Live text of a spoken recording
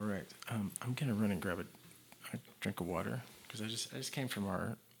I'm gonna run and grab a drink of water because I just came from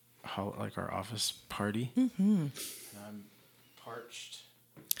our office party. Mm-hmm. And I'm parched.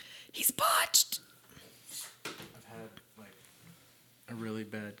 He's parched. I've had like a really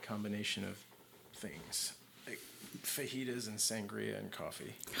bad combination of things, like fajitas and sangria and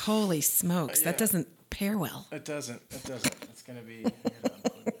coffee. Holy smokes, Yeah. that doesn't pair well. It doesn't. It's gonna be. I gotta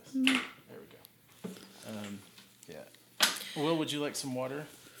unplug this. There we go. Yeah. Will, would you like some water?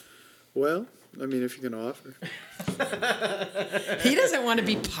 Well, I mean, if you can offer. He doesn't want to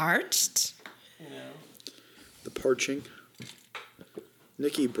be parched. You know. The parching.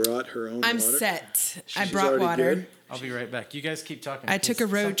 Nikki brought her own I'm water. set. I She's brought already water. good. I'll be right back. You guys keep talking. I took a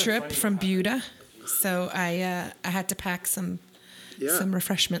road trip funny from happened. Buda, so I had to pack some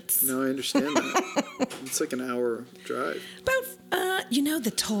refreshments. No, I understand that. It's like an hour drive. But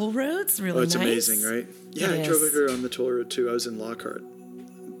the toll road's really Oh, it's nice. amazing, right? Yeah, It I drove is. over on the toll road too. I was in Lockhart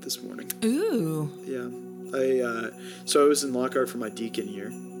this morning. Ooh. Yeah. So I was in Lockhart for my deacon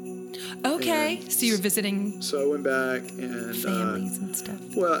year. Okay. And So you were visiting So I went back and families and stuff.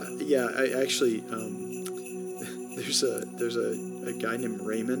 well, yeah, I actually there's a guy named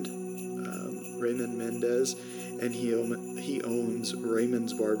Raymond Mendez, and he owns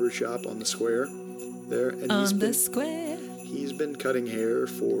Raymond's Barber Shop on the square there, and On the square. he's been cutting hair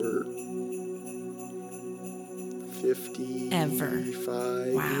for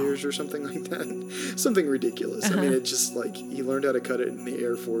 55 Wow. years or something like that. Something ridiculous. I mean, it's just like he learned how to cut it in the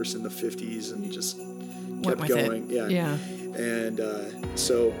Air Force in the 50s and just kept with going. it. Yeah. And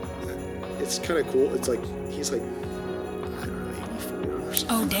so it's kind of cool. It's like he's like, I don't know, 84 or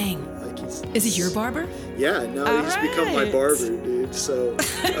something. Oh, dang. Like Is he your barber? Yeah, now All he's become my right. barber, dude. So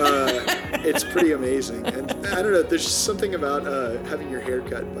it's pretty amazing. And I don't know, there's just something about having your hair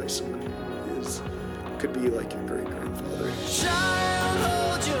cut by someone who could be like your great grandfather. Child,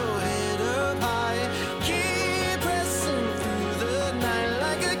 hold your head up high. Keep pressing through the night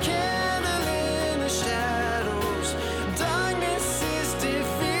like a candle in the shadows. Darkness is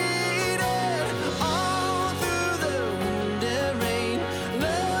defeated all through the wind and rain.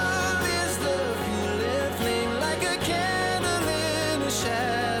 Love is the fueling flame like a candle in the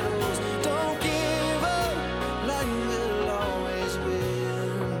shadows. Don't give up like we'll always win.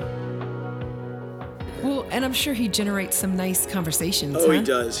 Well, and I'm sure he generates some nice conversations. Oh, huh? he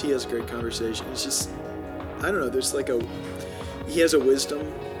does. He has great conversation. It's just, I don't know. There's like he has a wisdom,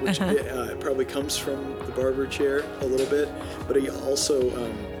 which probably comes from the barber chair a little bit, but he also,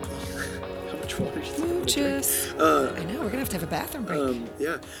 how much water do you think I'm gonna drink? Just, I know, we're going to have a bathroom break.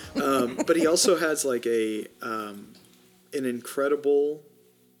 Yeah. But he also has like an incredible,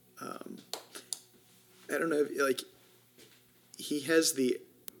 I don't know, like he has the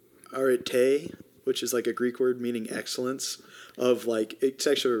arete, which is like a Greek word meaning excellence of like, it's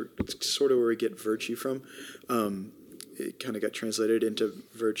actually sort of where we get virtue from. It kind of got translated into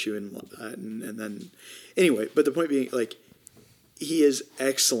virtue in Latin and then anyway, but the point being like, he is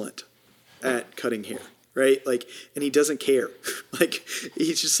excellent at cutting hair, right? Like, and he doesn't care. Like,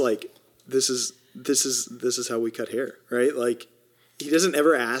 he's just like, this is how we cut hair, right? Like, he doesn't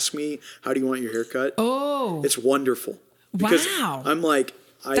ever ask me, how do you want your hair cut? Oh. It's wonderful. Because Wow. I'm like,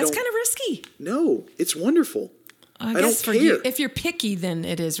 That's kind of risky. No, it's wonderful. I don't guess for care. you, if you're picky, then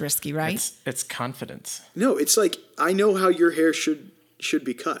it is risky, right? It's confidence. No, it's like, I know how your hair should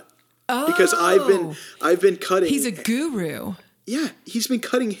be cut. Oh. Because I've been cutting. He's a guru. Yeah, he's been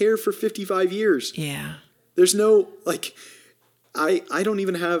cutting hair for 55 years. Yeah. There's no, like, I don't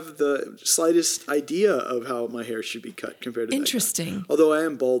even have the slightest idea of how my hair should be cut compared to Interesting. that guy. Although I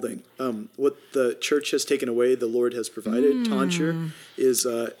am balding. What the church has taken away, the Lord has provided. Tonsure is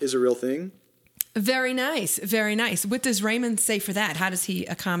a real thing. Very nice. Very nice. What does Raymond say for that? How does he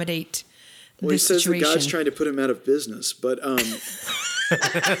accommodate Well, he this says situation? that God's trying to put him out of business, but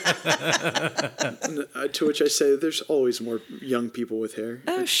to which I say, there's always more young people with hair.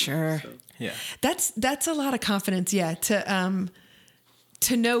 Oh, sure. So. Yeah. That's a lot of confidence, yeah,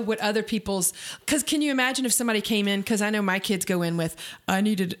 to know what other people's, because can you imagine if somebody came in, because I know my kids go in with, I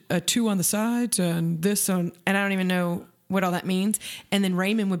needed a 2 on the sides and this on, and I don't even know what all that means. And then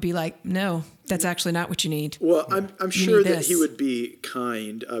Raymond would be like, no, that's actually not what you need. Well, I'm sure that this. he would be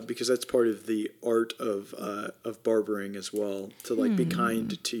kind because that's part of the art of barbering as well, to like be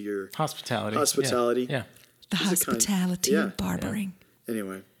kind to your Hospitality. Yeah. The He's a kind- hospitality yeah. of barbering.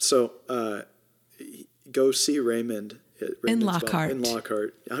 Anyway, so go see Raymond at Raymond's Lockhart. In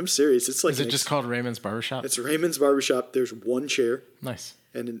Lockhart. I'm serious. It's like Is it just called Raymond's Barbershop? It's Raymond's Barbershop. There's one chair. Nice.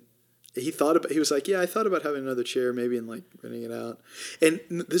 And he was like, yeah, I thought about having another chair maybe and like renting it out. And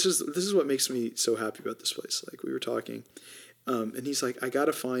this is what makes me so happy about this place. Like we were talking, and he's like, I got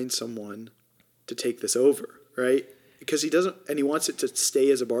to find someone to take this over, right? Because he wants it to stay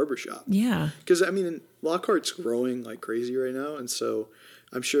as a barbershop. Yeah. Because, I mean, Lockhart's growing like crazy right now. And so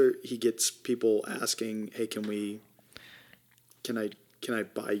I'm sure he gets people asking, hey, can I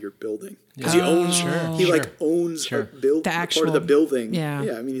buy your building? Because he owns, owns a part of the building. Yeah.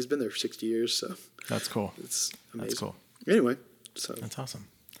 Yeah. I mean, he's been there for 60 years. So that's cool. It's amazing. That's cool. Anyway, so that's awesome.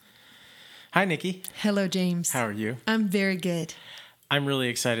 Hi, Nikki. Hello, James. How are you? I'm very good. I'm really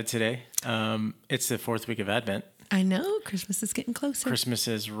excited today. It's the 4th week of Advent. I know. Christmas is getting closer. Christmas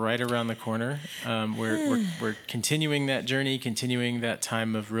is right around the corner. We're continuing that journey, continuing that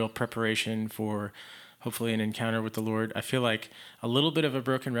time of real preparation for hopefully an encounter with the Lord. I feel like a little bit of a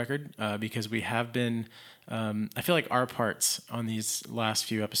broken record because we have been, I feel like our parts on these last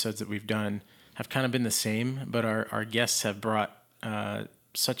few episodes that we've done have kind of been the same, but our guests have brought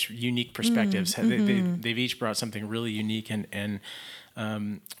such unique perspectives. They've each brought something really unique and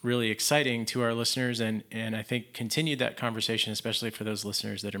really exciting to our listeners, and I think continued that conversation, especially for those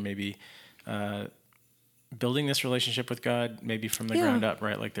listeners that are maybe building this relationship with God, maybe from the ground up,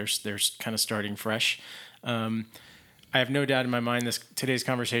 right? Like they're kind of starting fresh. I have no doubt in my mind today's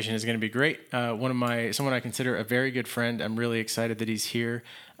conversation is going to be great. Someone I consider a very good friend. I'm really excited that he's here.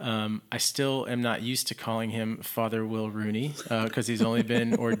 I still am not used to calling him Father Will Rooney because he's only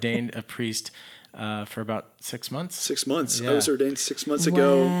been ordained a priest for about 6 months. 6 months. Yeah. I was ordained 6 months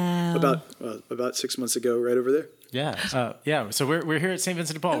ago. About 6 months ago, right over there. Yeah. So we're here at St.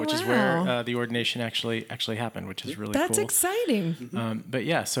 Vincent de Paul, which is where the ordination actually happened, which is really cool. That's exciting. But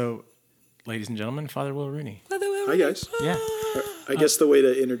yeah, so ladies and gentlemen, Father Will Rooney. Hi, guys. Yeah. I guess the way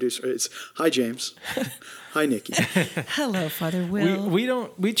to introduce it's hi, James. Hi, Nikki. Hello, Father Will.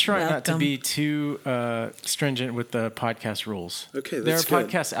 We try not to be too stringent with the podcast rules. Okay, there are good.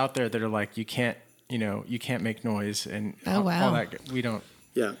 podcasts out there that are like you can't make noise and all that. We don't.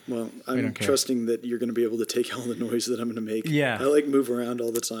 Yeah, well, I'm trusting that you're going to be able to take all the noise that I'm going to make. Yeah, I move around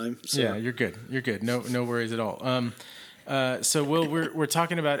all the time. So. Yeah, you're good. You're good. No worries at all. So Will, we're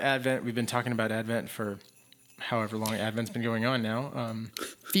talking about Advent. We've been talking about Advent for however long Advent's been going on now. A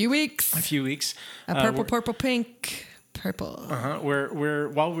few weeks. Purple, pink, purple.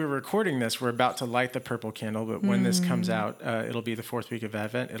 While we're recording this, we're about to light the purple candle. But when this comes out, it'll be the 4th week of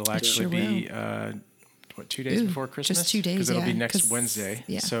Advent. It'll actually be 2 days before Christmas? Just 2 days. Because it'll be next Wednesday.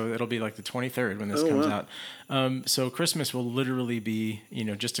 Yeah. So it'll be like the 23rd when this comes out. So Christmas will literally be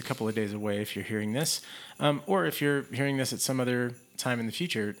just a couple of days away if you're hearing this, or if you're hearing this at some other time in the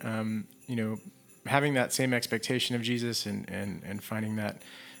future. Having that same expectation of Jesus and finding that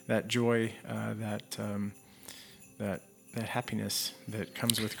joy, that happiness that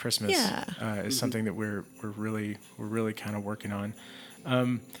comes with Christmas is something that we're really kind of working on.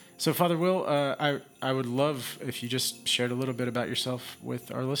 So Father Will, I would love if you just shared a little bit about yourself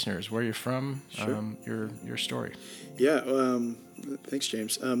with our listeners, where you're from, your story. Yeah. Thanks,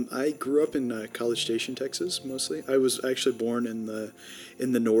 James. I grew up in College Station, Texas, mostly. I was actually born in the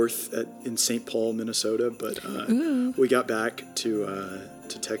north in St. Paul, Minnesota, but we got back to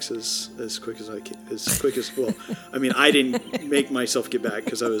Texas as quick as well. I mean, I didn't make myself get back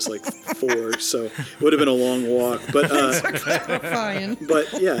because I was like 4, so it would have been a long walk. But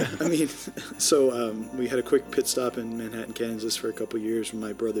but yeah, I mean, so we had a quick pit stop in Manhattan, Kansas for a couple of years when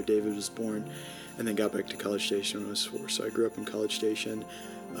my brother David was born. And then got back to College Station when I was 4. So I grew up in College Station.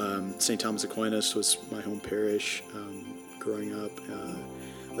 St. Thomas Aquinas was my home parish growing up.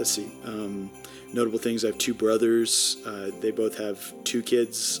 Let's see. Notable things, I have 2 brothers. They both have 2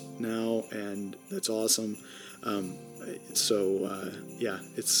 kids now, and that's awesome. It's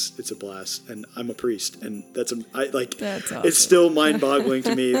a blast. And I'm a priest, and that's awesome. It's still mind-boggling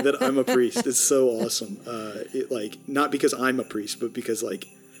to me that I'm a priest. It's so awesome. Not because I'm a priest, but because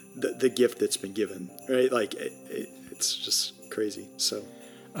the gift that's been given, right? It's just crazy. So,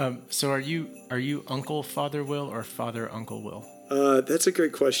 so are you Uncle Father Will or Father Uncle Will? That's a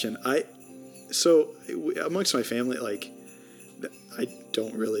great question. Amongst my family, I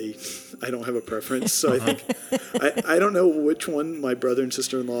don't have a preference. So I think I don't know which one my brother and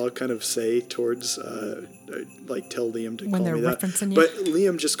sister-in-law kind of say towards, tell Liam to when call me that. Referencing you? But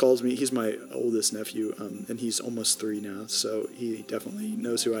Liam just calls me. He's my oldest nephew, and he's almost 3 now. So he definitely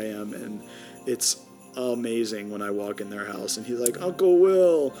knows who I am, and it's amazing when I walk in their house and he's like, Uncle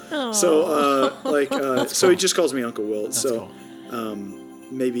Will. Aww. So so he just calls me Uncle Will. That's so cool.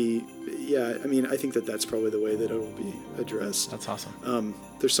 Maybe. Yeah, I mean, I think that's probably the way that it will be addressed. That's awesome.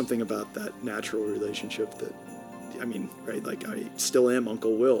 There's something about that natural relationship that, I mean, right, I still am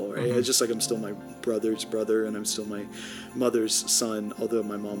Uncle Will, right? Mm-hmm. It's just like I'm still my brother's brother and I'm still my mother's son, although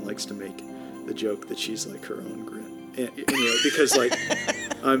my mom likes to make the joke that she's like her own anyway, because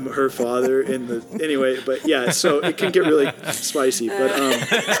I'm her father anyway, but yeah, so it can get really spicy, but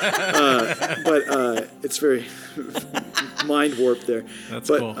it's very mind warped there. That's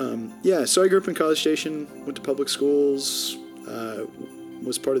but, cool. Yeah, so I grew up in College Station, went to public schools,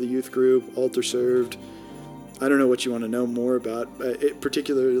 was part of the youth group, altar served. I don't know what you want to know more about it,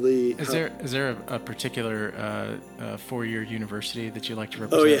 particularly. Is there a particular 4-year university that you like to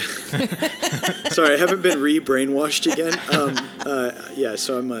represent? Oh yeah. Sorry, I haven't been brainwashed again. Yeah,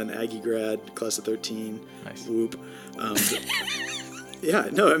 so I'm an Aggie grad, class of 13. Nice. Whoop. Yeah,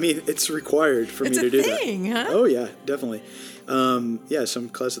 no, I mean it's required for me to do that. It's a thing, huh? Oh yeah, definitely. Yeah, so I'm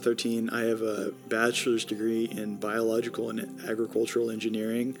class of 13. I have a bachelor's degree in biological and agricultural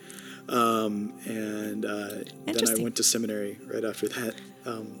engineering. And then I went to seminary right after that.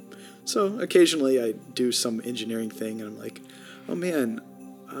 So occasionally I do some engineering thing and I'm like, oh man,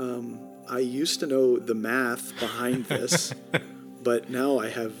 I used to know the math behind this, but now I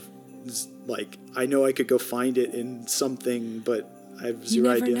have I know I could go find it in something, but I have zero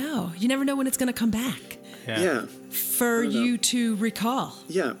idea. You never know when it's going to come back. Yeah. For you to recall.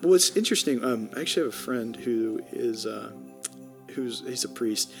 Yeah. Well, it's interesting. I actually have a friend who is, he's a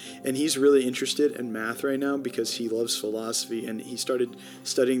priest, and he's really interested in math right now because he loves philosophy, and he started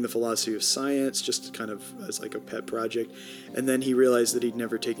studying the philosophy of science just kind of as like a pet project, and then he realized that he'd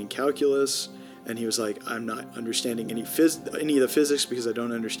never taken calculus, and he was like, I'm not understanding any of the physics because I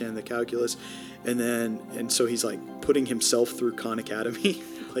don't understand the calculus, and so he's like putting himself through Khan Academy,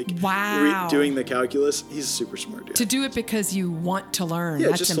 like doing the calculus. He's a super smart dude. To do it because you want to learn. Yeah,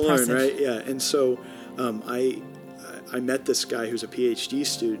 That's just impressive. to learn, right? Yeah, and so I met this guy who's a PhD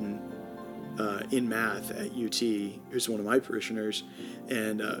student in math at UT, who's one of my parishioners,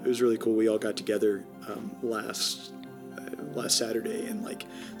 and it was really cool. We all got together last Saturday and like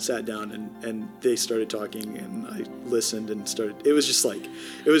sat down and they started talking and I listened and started. It was just like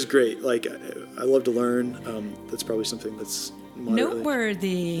it was great. Like I love to learn. That's probably something that's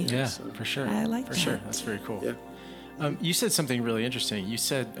noteworthy. Yeah, for sure. I like for that. sure. That's very cool. Yeah. You said something really interesting. You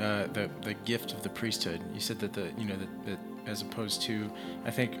said the gift of the priesthood. You said that that as opposed to,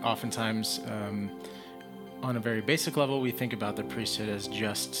 I think oftentimes on a very basic level, we think about the priesthood as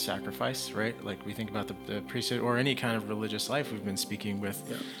just sacrifice, right? Like we think about the priesthood or any kind of religious life. We've been speaking with,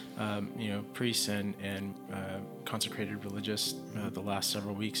 priests and consecrated religious the last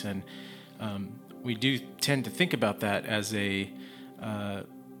several weeks, and we do tend to think about that as a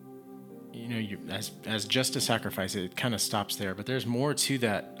as just a sacrifice. It kind of stops there, but there's more to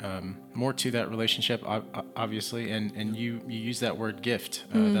that relationship, obviously. And you use that word gift.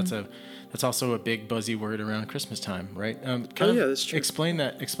 That's also a big buzzy word around Christmas time, right? That's true. Explain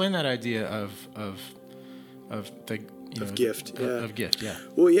that idea of the gift. Of gift. Yeah.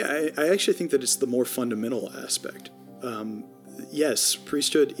 Well, yeah, I actually think that it's the more fundamental aspect. Yes,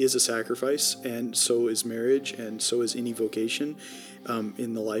 priesthood is a sacrifice, and so is marriage, and so is any vocation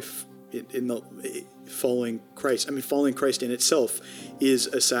in the life. In the following Christ. I mean, following Christ in itself is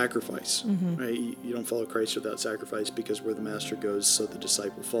a sacrifice, right? You don't follow Christ without sacrifice because where the master goes, so the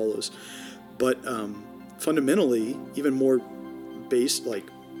disciple follows. But fundamentally, even more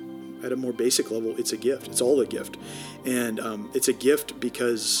at a more basic level, it's a gift. It's all a gift. And it's a gift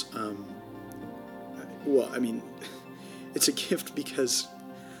because, it's a gift because,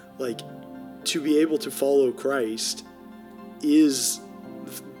 like, to be able to follow Christ is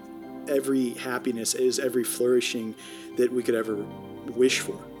every happiness, is every flourishing that we could ever wish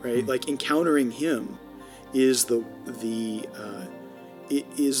for, right? Like encountering Him is it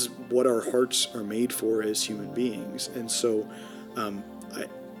is what our hearts are made for as human beings. And so,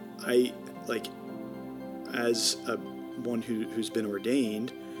 I like, as one who's been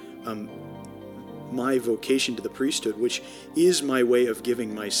ordained, my vocation to the priesthood, which is my way of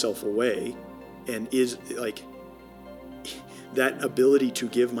giving myself away, and is like. That ability to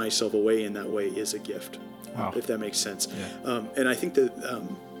give myself away in that way is a gift, if that makes sense. Yeah. And I think that,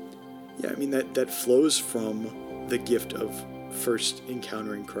 that flows from the gift of first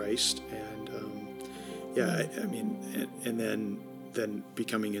encountering Christ, and and then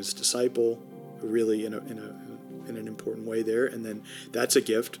becoming His disciple, really in an important way there, and then that's a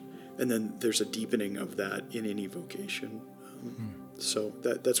gift, and then there's a deepening of that in any vocation. So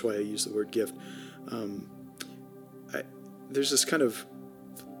that's why I use the word gift. There's this kind of,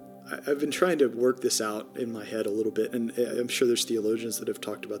 I've been trying to work this out in my head a little bit, and I'm sure there's theologians that have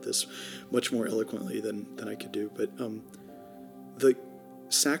talked about this much more eloquently than I could do, but the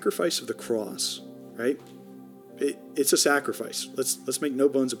sacrifice of the cross, right? It's a sacrifice. Let's make no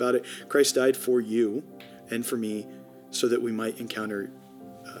bones about it. Christ died for you and for me so that we might encounter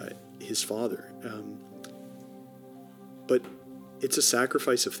His Father. But it's a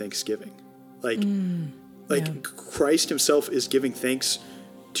sacrifice of thanksgiving. Christ himself is giving thanks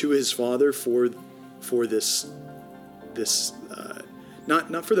to his Father for this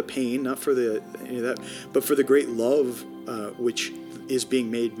not for the pain, not for any of that, but for the great love which is being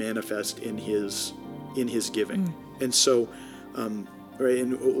made manifest in his giving. And so, right.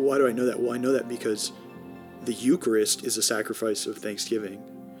 And why do I know that? Well, I know that because the Eucharist is a sacrifice of thanksgiving,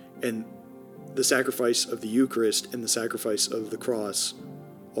 and the sacrifice of the Eucharist and the sacrifice of the cross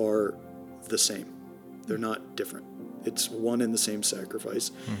are the same. They're not different. It's one and the same sacrifice,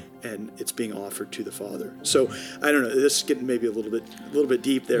 and it's being offered to the Father. So I don't know. This is getting maybe a little bit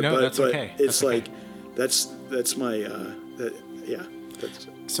deep there, no, but that's okay. It's that's like okay. that's my yeah. That's,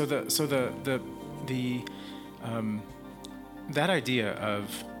 so that idea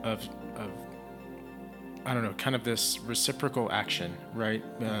of I don't know, kind of this reciprocal action, right?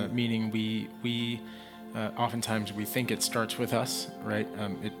 Meaning we oftentimes we think it starts with us, right?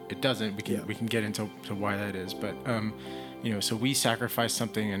 It doesn't. We can get into why that is, but so we sacrifice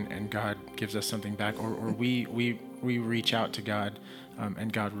something and God gives us something back, or we reach out to God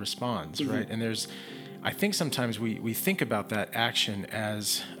and God responds, right? And I think sometimes we think about that action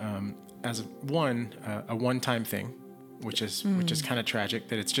as a one-time thing, which is kind of tragic,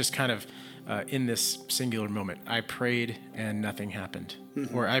 that it's just kind of in this singular moment. I prayed and nothing happened,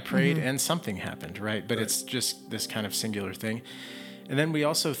 or I prayed and something happened, right? But it's just this kind of singular thing. And then we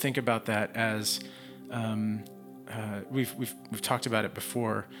also think about that as we've talked about it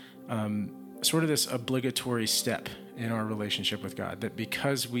before, sort of this obligatory step in our relationship with God, that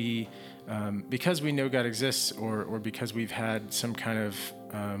because we know God exists, or because we've had some kind of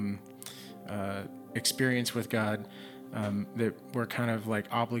experience with God, that we're kind of like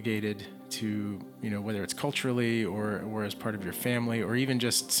obligated to, whether it's culturally or as part of your family, or even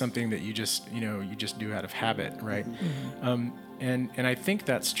just something that you just do out of habit, right? And I think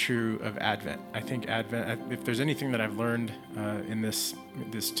that's true of Advent. I think Advent, if there's anything that I've learned in this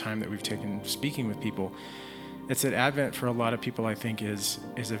time that we've taken speaking with people, it's that Advent for a lot of people, I think, is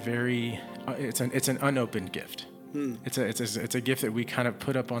a very it's an unopened gift. It's a gift that we kind of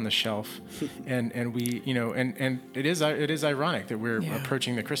put up on the shelf, and we and it is ironic that we're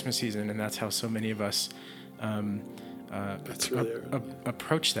approaching the Christmas season, and that's how so many of us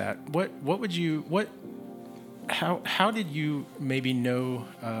approach that. How did you maybe know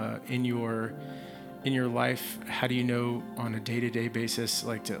in your life? How do you know on a day-to-day basis,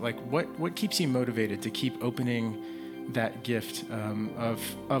 what keeps you motivated to keep opening that gift of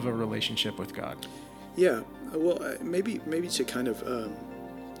a relationship with God? Yeah. Well, maybe to kind of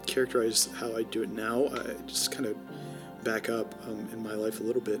characterize how I do it now, I just kind of back up in my life a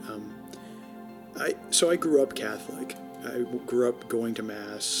little bit. I grew up Catholic. I grew up going to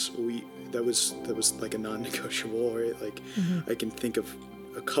Mass. That was like a non-negotiable, right? Like I can think of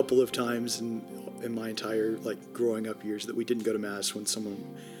a couple of times in my entire growing up years that we didn't go to Mass when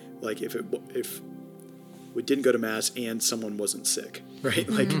someone, if we didn't go to Mass and someone wasn't sick, right?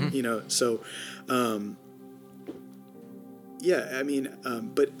 So. Yeah, I mean,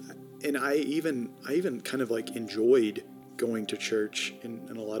 and I even kind of enjoyed going to church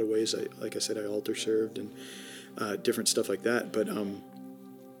in a lot of ways. Like I said, I altar served and different stuff like that. But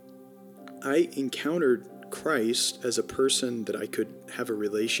I encountered Christ as a person that I could have a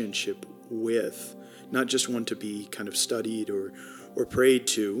relationship with, not just one to be kind of studied or prayed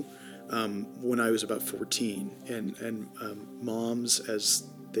to, when I was about 14. And moms, as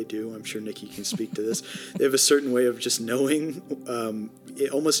they do, I'm sure Nikki can speak to this, they have a certain way of just knowing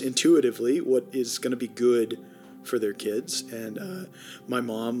almost intuitively what is going to be good for their kids. And my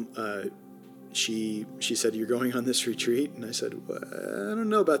mom, she said, "You're going on this retreat?" And I said, "Well, I don't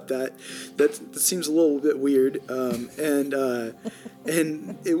know about that. That seems a little bit weird." And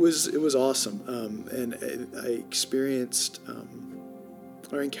it was awesome. And I experienced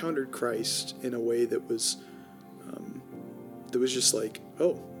or encountered Christ in a way that was just like,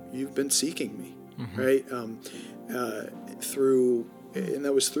 "Oh, you've been seeking me," right? And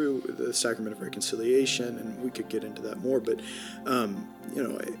that was through the sacrament of reconciliation, and we could get into that more. But I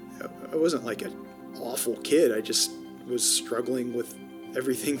wasn't like an awful kid. I just was struggling with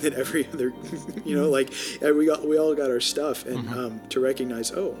everything that every other, we all got our stuff, and to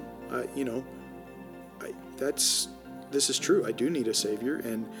recognize, this is true. I do need a Savior,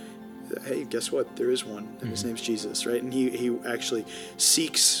 and hey, guess what? There is one, and his name's Jesus, right? And he actually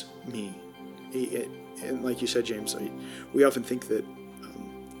seeks me. And like you said, James, we often think that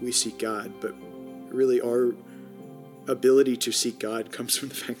we seek God, but really our ability to seek God comes from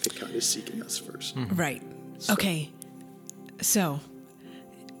the fact that God is seeking us first. Right. So. Okay. So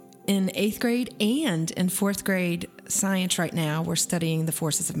in 8th grade and in 4th grade science right now, we're studying the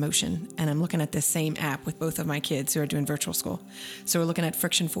forces of motion, and I'm looking at this same app with both of my kids who are doing virtual school. So we're looking at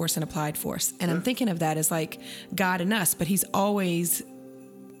friction force and applied force. And I'm thinking of that as like God and us, but he's always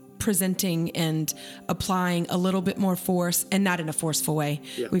presenting and applying a little bit more force, and not in a forceful way.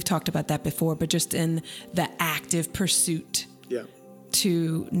 Yeah. We've talked about that before, but just in the active pursuit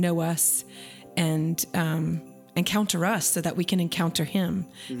to know us and encounter us so that we can encounter him.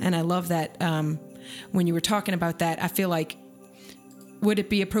 And I love that when you were talking about that, I feel like, would it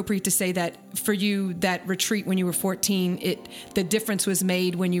be appropriate to say that for you, that retreat when you were 14, the difference was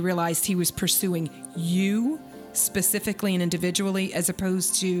made when you realized he was pursuing you specifically and individually, as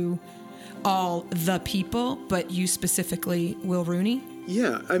opposed to all the people, but you specifically, Will Rooney?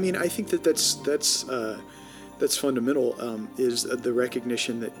 Yeah, I mean, I think that's fundamental, is the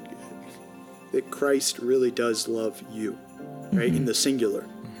recognition that Christ really does love you, right? In the singular,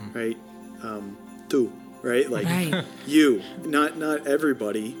 right? Tu, right? Like you, not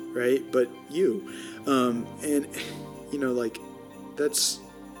everybody, right? But you, and like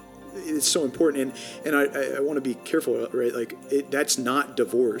it's so important, and I want to be careful, right? Like that's not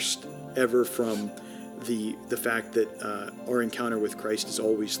divorced ever from the fact that our encounter with Christ is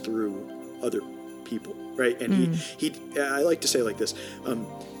always through other people, right? And he I like to say it like this: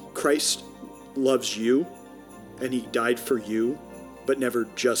 Christ loves you, and he died for you, but never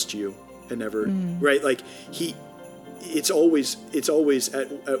just you, and never right. Like it's always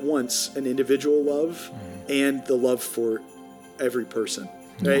at once an individual love and the love for every person.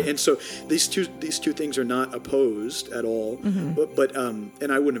 Right, and so these two things are not opposed at all. But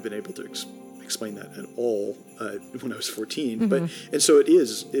and I wouldn't have been able to explain that at all when I was 14. But and so it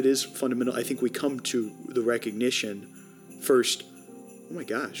is fundamental. I think we come to the recognition first. Oh my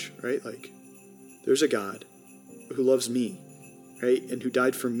gosh, right? Like there's a God who loves me, right, and who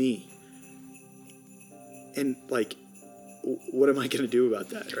died for me. And like, what am I going to do about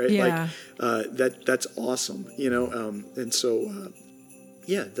that, right? Yeah. Like that's awesome, and so.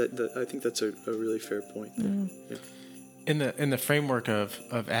 Yeah, I think that's a really fair point. Yeah. In the framework of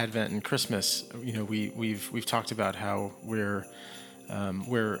Advent and Christmas, we've talked about how we're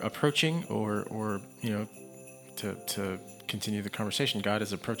approaching or to continue the conversation. God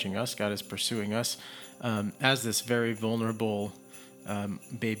is approaching us. God is pursuing us as this very vulnerable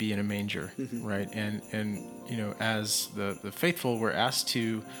baby in a manger, right? And as the faithful, we're asked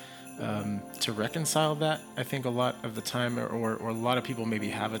to reconcile that. I think a lot of the time, or a lot of people maybe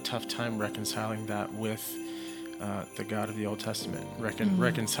have a tough time reconciling that with the God of the Old Testament,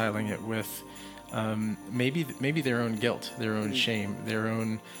 reconciling it with maybe their own guilt, their own shame, their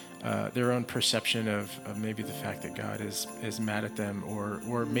own perception of maybe the fact that God is mad at them,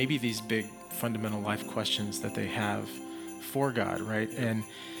 or maybe these big fundamental life questions that they have for God, right? And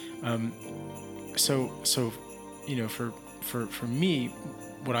so for me,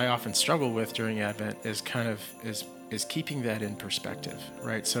 what I often struggle with during Advent is is keeping that in perspective,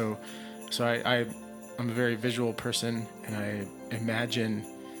 right? So I'm a very visual person, and I imagine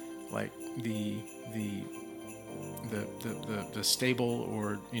like the stable,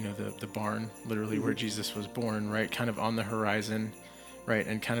 or the barn, literally where Jesus was born, right? Kind of on the horizon, right?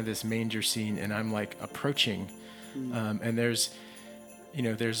 And kind of this manger scene, and I'm like approaching, and there's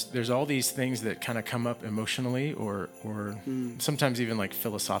all these things that kind of come up emotionally or sometimes even like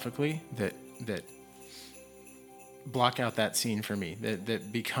philosophically that block out that scene for me,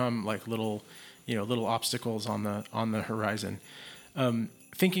 that become like little obstacles on the horizon.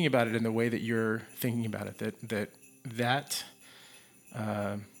 Thinking about it in the way that you're thinking about it, that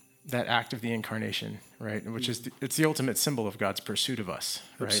act of the incarnation, right? Which is it's the ultimate symbol of God's pursuit of us,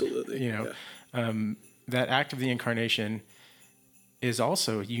 right? Absolutely. That act of the incarnation is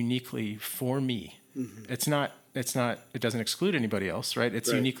also uniquely for me. It doesn't exclude anybody else, right?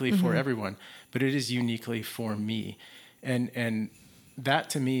 It's uniquely for everyone, but it is uniquely for me. And that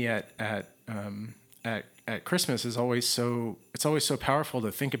to me at Christmas is always so powerful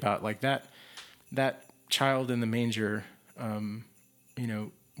to think about, like that child in the manger.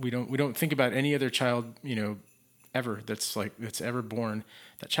 We don't think about any other child, ever that's ever born.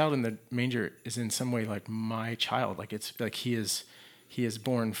 That child in the manger is in some way like my child. Like it's like he is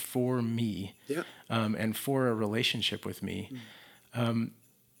born for me, and for a relationship with me. I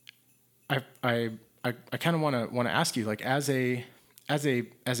kind of want to ask you, like as a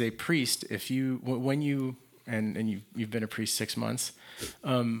priest, when you've been a priest 6 months,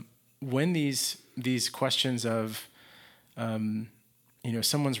 when these questions of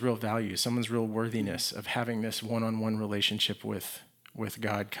someone's real value, someone's real worthiness of having this one-on-one relationship with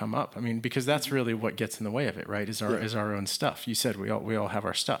God come up. I mean, because that's really what gets in the way of it, right? Is our own stuff. You said we all have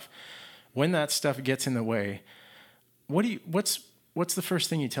our stuff. When that stuff gets in the way, what's the first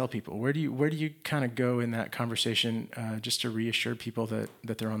thing you tell people? Where do you kind of go in that conversation just to reassure people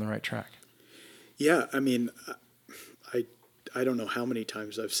that they're on the right track? Yeah, I mean, I don't know how many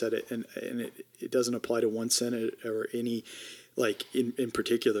times I've said it, and it doesn't apply to one sin or any, like in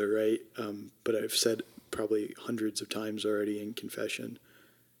particular, right? But I've said probably hundreds of times already in confession,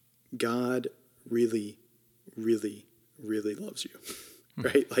 God really, really, really loves you,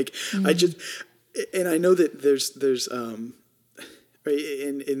 right? Like and I know that there's right,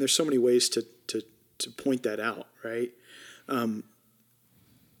 and there's so many ways to point that out, right? And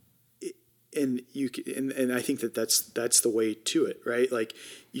I think that's the way to it, right? Like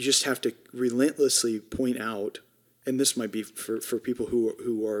you just have to relentlessly point out, and this might be for people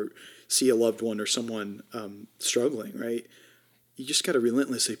who see a loved one or someone struggling, right? You just got to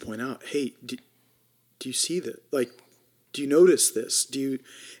relentlessly point out, hey, do you see that? Like, do you notice this?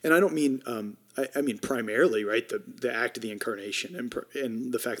 And I don't mean, I mean primarily, right, the act of the incarnation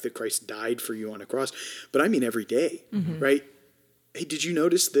and the fact that Christ died for you on a cross, but I mean every day, right? Hey, did you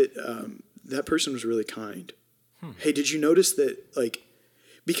notice that that person was really kind? Hey, did you notice that, like,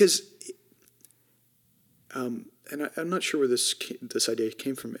 because, and I'm not sure where this idea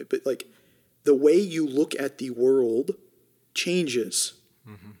came from, but like the way you look at the world changes.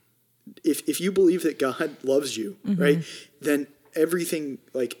 If you believe that God loves you, right, then everything,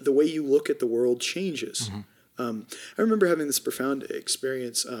 like the way you look at the world changes. I remember having this profound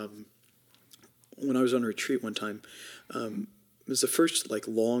experience when I was on a retreat one time. It was the first like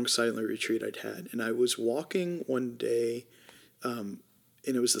long silent retreat I'd had, and I was walking one day, and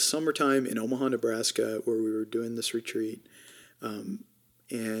it was the summertime in Omaha, Nebraska, where we were doing this retreat,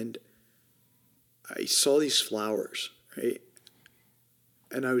 and I saw these flowers, right?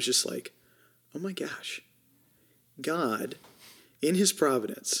 And I was just like, oh my gosh, God, in his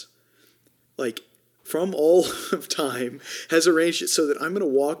providence, like from all of time, has arranged it so that I'm going to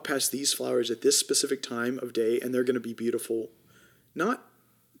walk past these flowers at this specific time of day, and they're going to be beautiful, not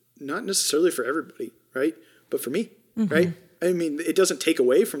necessarily for everybody, right? But for me, right? I mean, it doesn't take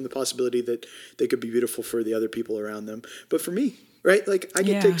away from the possibility that they could be beautiful for the other people around them, but for me, right? Like I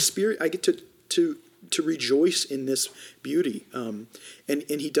get to experience, I get to rejoice in this beauty. And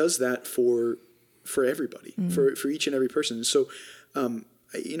he does that for everybody, for each and every person. And so,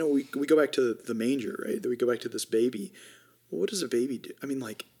 you know, we go back to the manger, right? We go back to this baby. Well, what does a baby do? I mean,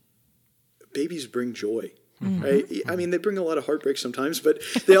 like babies bring joy, right? I mean, they bring a lot of heartbreak sometimes, but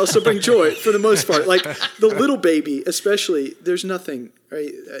they also bring joy for the most part. Like the little baby, especially, there's nothing,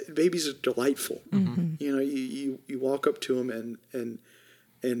 right? Babies are delightful. You know, you walk up to them and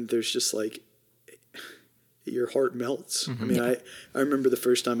there's just like, your heart melts. I mean, I remember the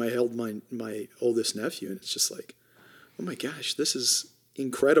first time I held my oldest nephew, and it's just like, oh my gosh, this is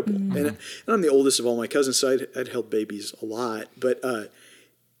incredible. And I'm the oldest of all my cousins, so I'd held babies a lot, but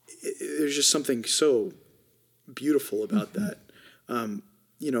there's just something so beautiful about that.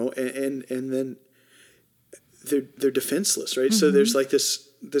 You know, and then they're defenseless, right? So there's like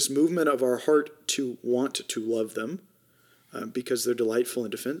this movement of our heart to want to love them because they're delightful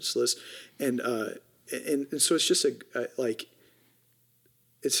and defenseless, and so it's just like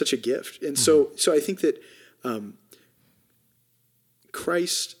it's such a gift. And so I think that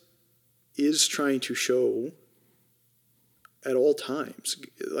Christ is trying to show at all times,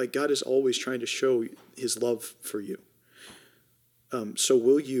 like God is always trying to show his love for you. So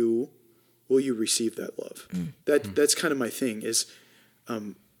will you receive that love? That's kind of my thing is,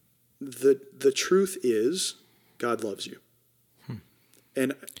 the truth is God loves you.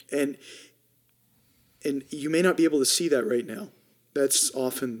 And you may not be able to see that right now. That's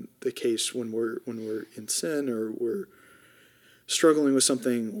often the case when we're in sin, or we're struggling with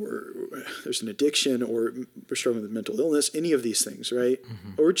something, or there's an addiction, or we're struggling with mental illness, any of these things, right?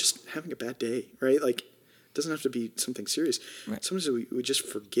 Or just having a bad day, right? Like it doesn't have to be something serious. Right. Sometimes we just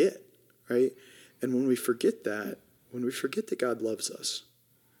forget, right? And when we forget that God loves us,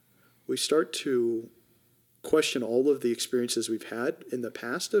 we start to question all of the experiences we've had in the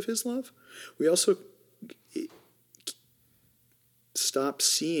past of his love. We also stop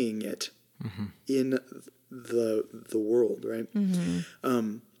seeing it in the world, right?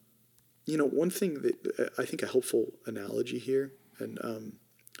 You know, one thing that I think a helpful analogy here and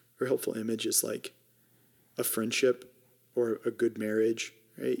or helpful image is like a friendship or a good marriage,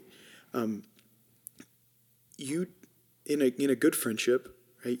 right? You in a good friendship,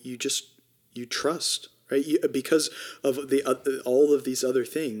 right? You trust, right? Because of all of these other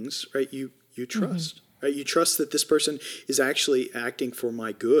things, right? You trust. Right? You trust that this person is actually acting for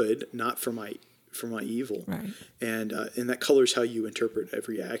my good, not for my evil. Right. And that colors how you interpret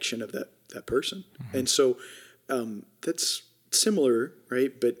every action of that person. And so that's similar,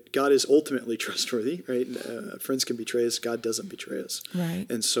 right? But God is ultimately trustworthy, right? Friends can betray us. God doesn't betray us. Right.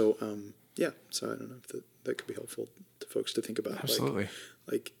 And so, so I don't know if that could be helpful to folks to think about. Absolutely.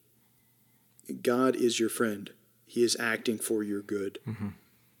 Like God is your friend. He is acting for your good.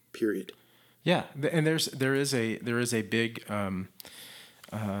 Period. Yeah, and there is a big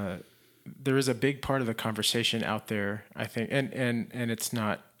part of the conversation out there, I think, and it's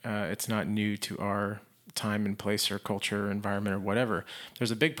not new to our time and place or culture or environment or whatever.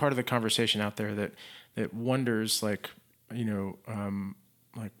 There's a big part of the conversation out there that wonders, like,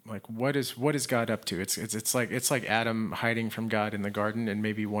 like what is God up to? It's like Adam hiding from God in the garden and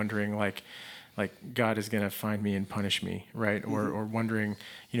maybe wondering like God is going to find me and punish me, right? Or wondering,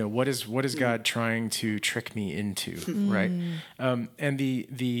 what is God trying to trick me into, right? And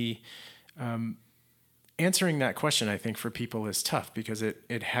the answering that question, I think, for people is tough because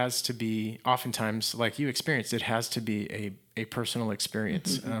it has to be, oftentimes, like you experienced, it has to be a personal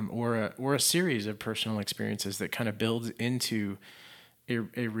experience, or a series of personal experiences that kind of builds into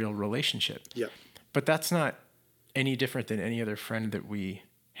a real relationship. Yeah. But that's not any different than any other friend that we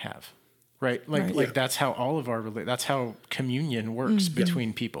have. Right. Like that's how all of that's how communion works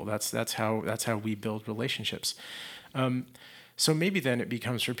between people. That's how we build relationships. So maybe then it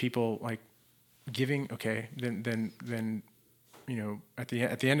becomes for people like giving, okay, then at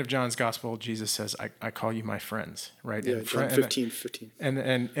the end of John's gospel, Jesus says, I call you my friends, right? Yeah, John 15.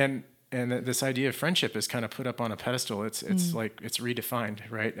 And this idea of friendship is kind of put up on a pedestal. It's like it's redefined,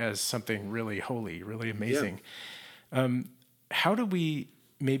 right, as something really holy, really amazing. How do we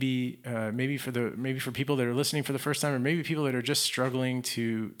maybe for people that are listening for the first time, or maybe people that are just struggling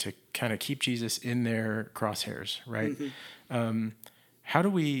to kind of keep Jesus in their crosshairs, right? How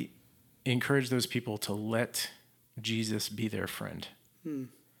do we encourage those people to let Jesus be their friend?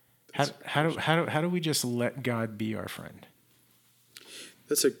 How do we just let God be our friend?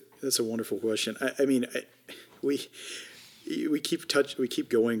 That's a wonderful question. I mean, we keep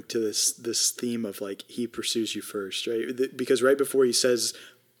going to this theme of like he pursues you first, right? Because right before he says,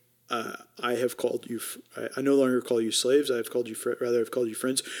 I have called you. I no longer call you slaves. I have called you I've called you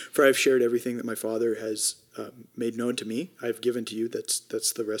friends. For I have shared everything that my Father has made known to me. I have given to you.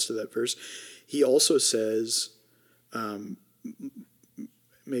 That's the rest of that verse. He also says,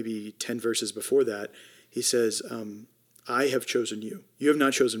 maybe 10 verses before that, he says, I have chosen you. You have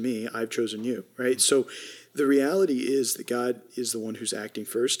not chosen me. I've chosen you. Right. So the reality is that God is the one who's acting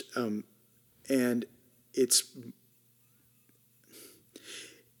first, and it's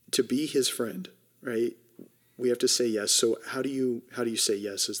to be his friend, right? We have to say yes. So how do you say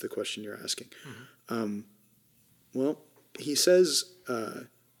yes is the question you're asking. Well, he says, right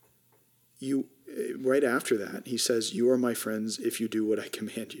after that, he says, you are my friends if you do what I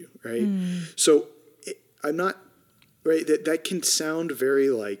command you, right? So I'm not, right? That can sound very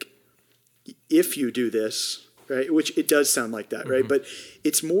like, if you do this, right? Which it does sound like that, right? But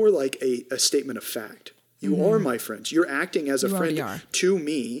it's more like a statement of fact. You are my friends. You're acting as a friend to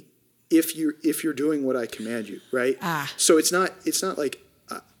me if you're doing what I command you, right? So it's not like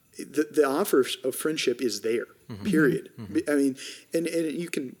the offer of friendship is there. Period. I mean, and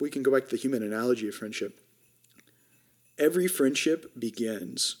we can go back to the human analogy of friendship. Every friendship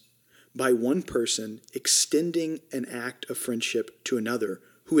begins by one person extending an act of friendship to another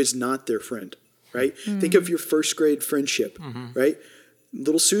who is not their friend, right? Think of your first grade friendship, right?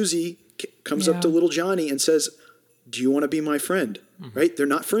 Little Susie comes up to little Johnny and says, do you want to be my friend? Right? They're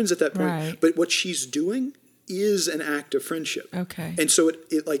not friends at that point, but what she's doing is an act of friendship. Okay. And so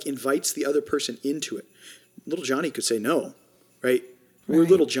it like invites the other person into it. Little Johnny could say no, right? We're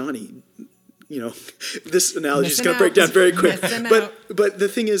little Johnny. This analogy is going to break down very quick. But the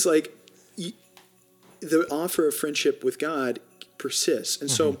thing is, like, the offer of friendship with God persists. And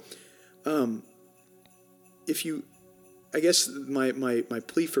so I guess my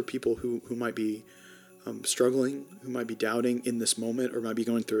plea for people who might be struggling, who might be doubting in this moment, or might be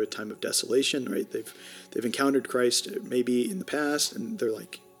going through a time of desolation, right? They've encountered Christ maybe in the past, and they're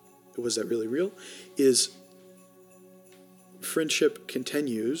like, was that really real? Is friendship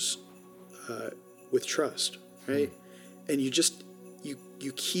continues with trust, right? And you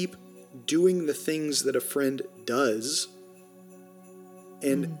keep doing the things that a friend does,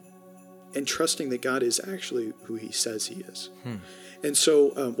 and trusting that God is actually who he says he is. And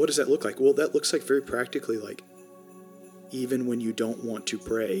so what does that look like? Well, that looks like very practically, like, even when you don't want to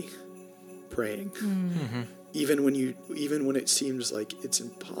pray, praying. Even when it seems like it's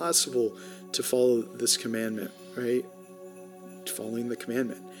impossible to follow this commandment, right? Following the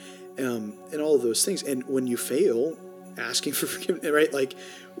commandment. And all of those things. And when you fail, asking for forgiveness, right? Like,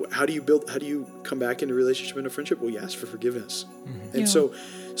 how do you come back into a relationship and a friendship? Well, you ask for forgiveness. And so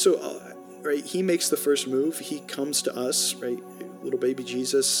right, he makes the first move. He comes to us, right, little baby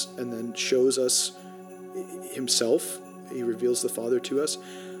Jesus, and then shows us himself. He reveals the Father to us.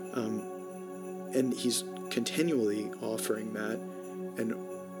 And he's continually offering that. And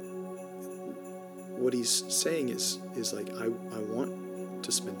what he's saying is like, I want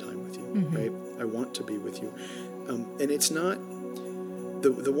to spend time with you, right? I want to be with you. And it's not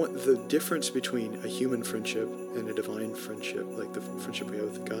the difference between a human friendship and a divine friendship, like the friendship we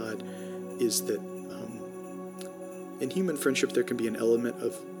have with God, is that in human friendship there can be an element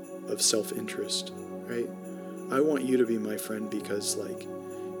of self-interest, right? I want you to be my friend because like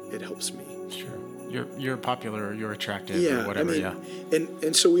it helps me. Sure. You're popular, or you're attractive, yeah, or whatever. I mean,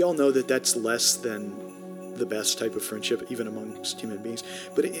 and so we all know that that's less than the best type of friendship, even amongst human beings.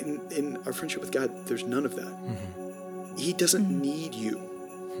 But in our friendship with God, there's none of that. He doesn't need you,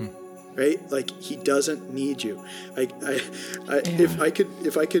 right? Like, he doesn't need you. If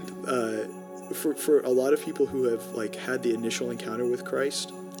I could, for a lot of people who have like had the initial encounter with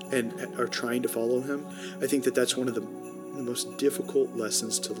Christ and are trying to follow him, I think that that's one of the most difficult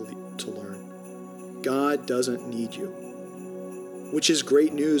lessons to learn. God doesn't need you, which is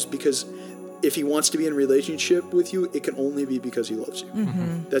great news, because if he wants to be in relationship with you, it can only be because he loves you.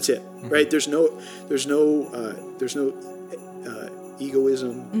 That's it, right? There's no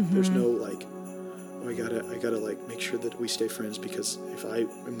egoism. There's no like, oh, I gotta like make sure that we stay friends, because if I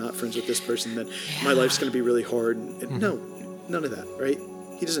am not friends with this person, then my life's gonna be really hard. And no, none of that, right?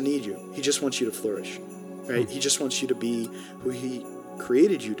 He doesn't need you. He just wants you to flourish, right? He just wants you to be who he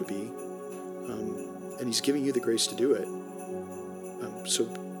created you to be, and he's giving you the grace to do it. So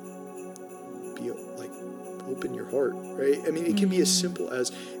be like, open your heart, right? I mean, it can be as simple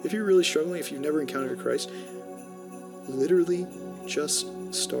as, if you're really struggling, if you've never encountered Christ, literally just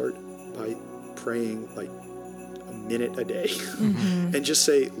start by praying like a minute a day and just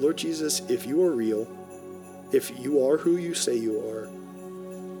say, Lord Jesus, if you are real, if you are who you say you are,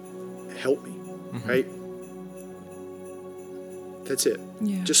 help me, right? That's it.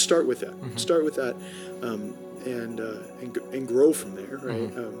 Yeah. Just start with that. Start with that, and grow from there,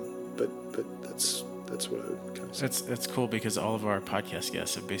 right? But that's what I would kind of say. That's cool, because all of our podcast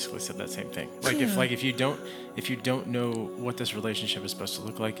guests have basically said that same thing. If you don't know what this relationship is supposed to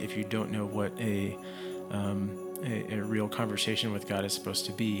look like, if you don't know what a real conversation with God is supposed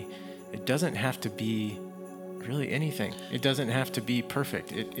to be, it doesn't have to be really anything. It doesn't have to be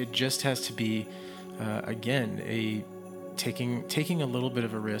perfect. It just has to be, again, a taking a little bit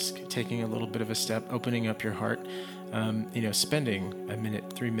of a risk, taking a little bit of a step, opening up your heart, spending a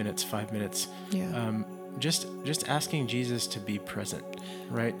minute, 3 minutes, 5 minutes, just asking Jesus to be present,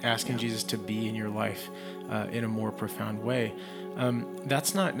 right? Asking Jesus to be in your life in a more profound way.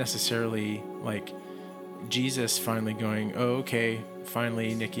 That's not necessarily like Jesus finally going, oh, okay,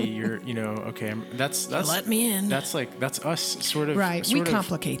 finally, Nikki, you're, okay. That's let me in. That's us sort of. Right. We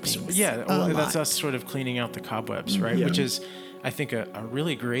complicate things. Yeah. That's us sort of cleaning out the cobwebs, right? Yeah. Which is, I think, a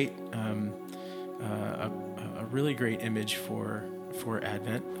really great, a really great image for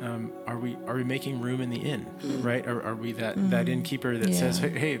Advent. Are we making room in the inn, right? Are we that innkeeper that says,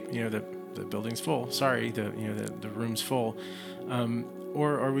 hey, the building's full. Sorry, the room's full.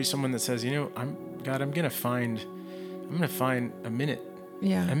 Or are we someone that says, I'm gonna find a minute.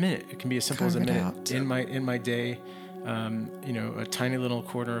 Yeah. A minute. It can be as simple as a minute in my day. A tiny little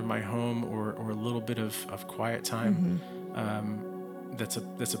corner of my home, or a little bit of quiet time. That's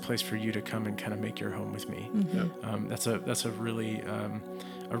a place for you to come and kind of make your home with me. That's a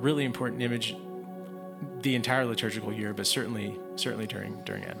really important image the entire liturgical year, but certainly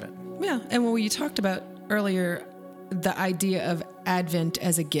during Advent. Yeah, and when you talked about earlier, the idea of Advent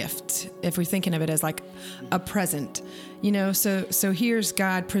as a gift, if we're thinking of it as like a present, so here's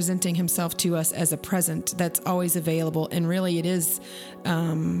God presenting himself to us as a present that's always available. And really it is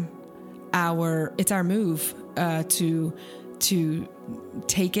our move to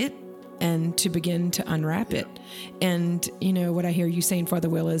take it and to begin to unwrap it. And, what I hear you saying, Father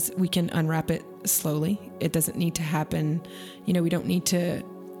Will, is we can unwrap it slowly. It doesn't need to happen. We don't need to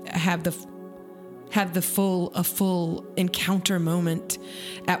have a full encounter moment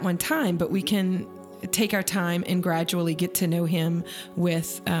at one time, but we can take our time and gradually get to know him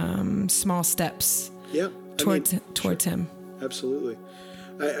with small steps towards him. Absolutely.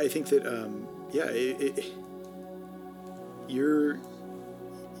 I think that,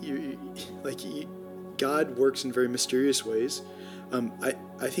 God works in very mysterious ways. I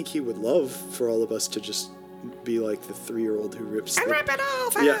think he would love for all of us to just be like the 3-year-old who rips. Rip it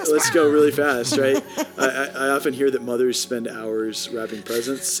all fast. Yeah, let's go really fast, right? I often hear that mothers spend hours wrapping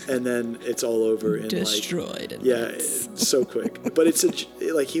presents, and then it's all over in Destroyed. like, yeah, it's so quick. But it's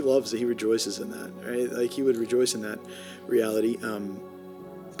like he loves it. He rejoices in that, right? Like he would rejoice in that reality.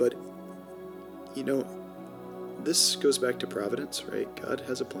 But this goes back to providence, right? God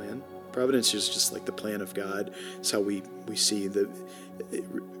has a plan. Providence is just like the plan of God. It's how we see it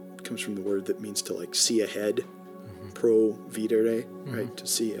comes from the word that means to like see ahead, pro videre, right? To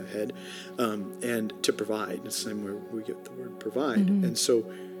see ahead, and to provide. It's the same where we get the word provide. And so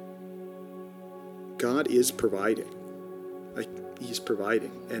God is providing, like he's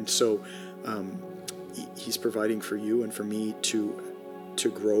providing. And so he's providing for you and for me to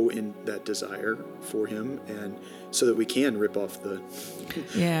grow in that desire for him, and so that we can rip off the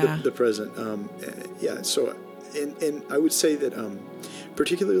present. So and I would say that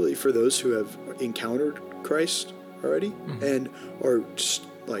particularly for those who have encountered Christ already and are just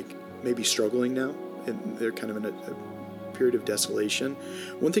like maybe struggling now, and they're kind of in a period of desolation,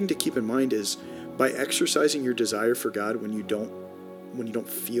 one thing to keep in mind is by exercising your desire for God when you don't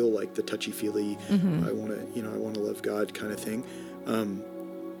feel like the touchy-feely I want to love God kind of thing,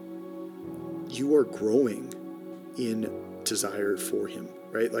 you are growing in desire for him,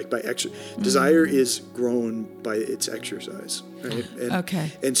 right? Like desire is grown by its exercise, right?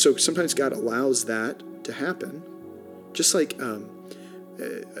 And, and so sometimes God allows that to happen. Just like an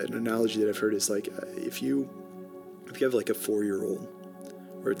analogy that I've heard is like if you have like a 4-year-old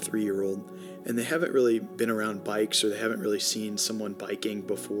or a 3-year-old and they haven't really been around bikes, or they haven't really seen someone biking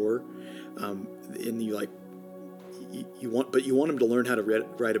before, and you want them to learn how to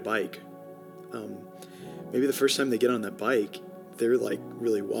ride a bike. Maybe the first time they get on that bike, they're like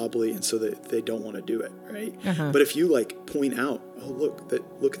really wobbly, and so they don't want to do it, right? But if you like point out, oh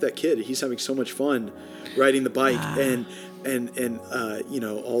look at that kid, he's having so much fun riding the bike, and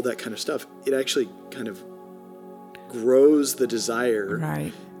all that kind of stuff, it actually kind of grows the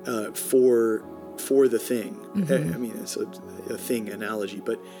desire for the thing. I mean, it's a thing analogy,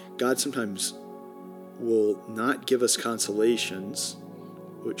 but God sometimes will not give us consolations,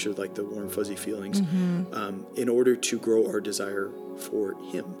 which are like the warm, fuzzy feelings, in order to grow our desire for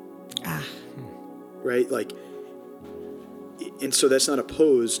him. Right? Like, and so that's not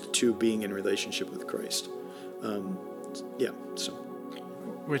opposed to being in relationship with Christ. So.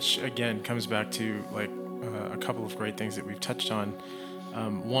 Which, again, comes back to like a couple of great things that we've touched on.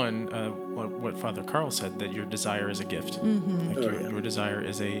 One, what Father Carl said, that your desire is a gift. Your desire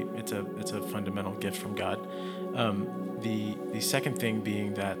is it's a fundamental gift from God. The second thing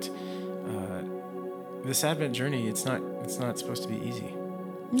being that this Advent journey, it's not supposed to be easy.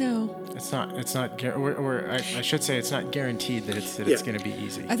 No, it's not. Or I should say, it's not guaranteed that it's going to be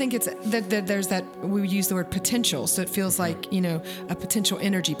easy. I think it's that there's that, we use the word potential, so it feels like a potential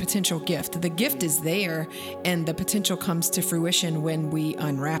energy, potential gift. The gift is there, and the potential comes to fruition when we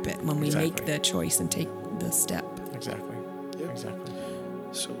unwrap it, when we make the choice and take the step. Exactly. Yeah. Exactly.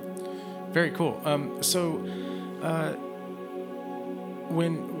 So very cool.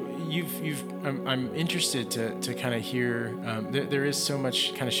 When I'm interested to kind of hear. There is so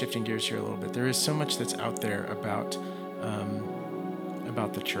much, kind of shifting gears here a little bit. There is so much that's out there about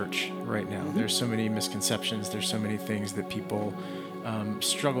the church right now. There's so many misconceptions. There's so many things that people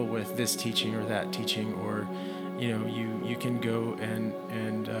struggle with, this teaching or that teaching, or you can go and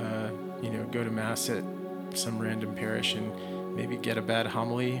go to mass at some random parish and maybe get a bad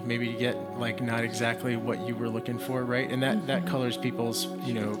homily, maybe you get like not exactly what you were looking for, right? And that colors people's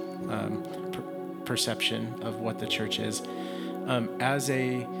perception of what the church is. As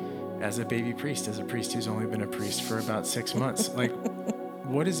a baby priest, as a priest who's only been a priest for about 6 months, like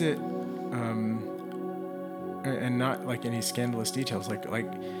what is it? And not like any scandalous details, like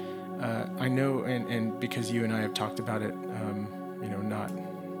I know, and because you and I have talked about it,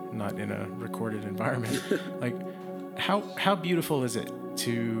 not in a recorded environment, like. How beautiful is it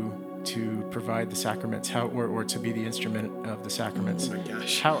to provide the sacraments, or to be the instrument of the sacraments? Oh my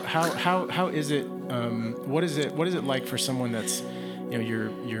gosh! How is it? What is it like for someone that's,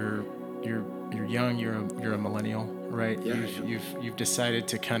 you're young, you're a millennial, right? Yeah, you've decided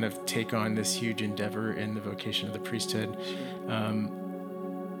to kind of take on this huge endeavor in the vocation of the priesthood.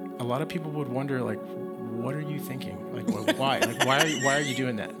 A lot of people would wonder, like, what are you thinking? Like, why? Like, why are you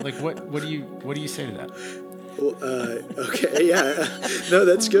doing that? Like, what do you say to that? Well, okay, yeah, no,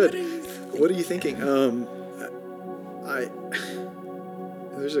 that's good. What are you thinking?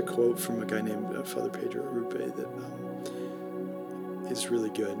 There's a quote from a guy named Father Pedro Arrupe that is really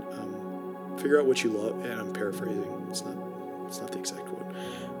good. Figure out what you love, and I'm paraphrasing. It's not the exact quote.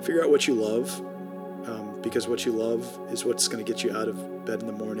 Figure out what you love, because what you love is what's going to get you out of bed in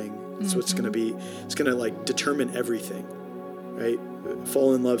the morning. It's what's going to be, it's going to like determine everything, right?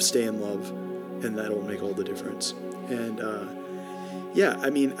 Fall in love, stay in love, and that'll make all the difference. And I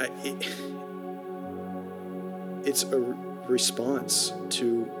mean, it's a response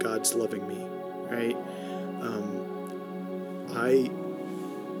to God's loving me, right?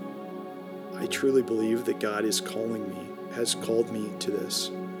 I truly believe that God is calling me, has called me to this,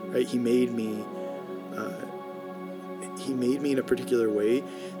 right? He made me in a particular way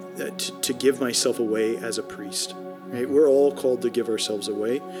to give myself away as a priest, right? We're all called to give ourselves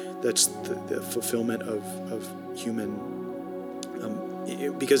away. That's the fulfillment of human,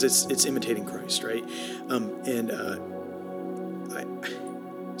 because it's imitating Christ, right?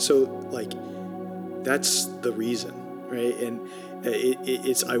 So like, that's the reason, right? And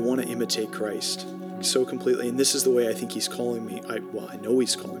it's I want to imitate Christ so completely, and this is the way I think He's calling me. I know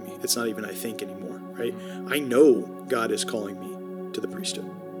He's calling me. It's not even I think anymore, right? I know God is calling me to the priesthood.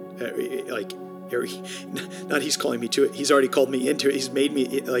 Not He's calling me to it. He's already called me into it. He's made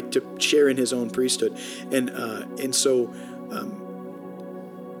me like to share in His own priesthood, and so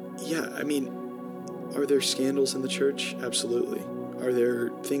I mean, are there scandals in the church? Absolutely. Are there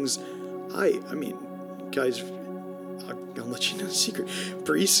things? I mean, guys, I'll let you know a secret.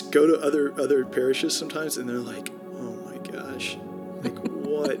 Priests go to other parishes sometimes, and they're like, "Oh my gosh, like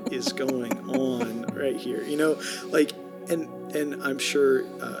what is going on right here?" You know, like, and I'm sure,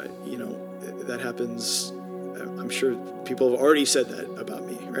 that happens. I'm sure people have already said that about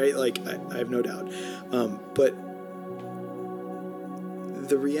me, right? Like, I have no doubt. But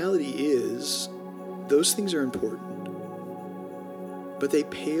the reality is, those things are important, but they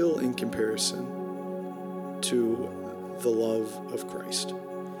pale in comparison to the love of Christ.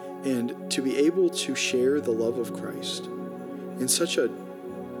 And to be able to share the love of Christ in such an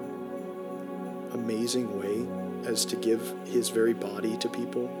amazing way as to give His very body to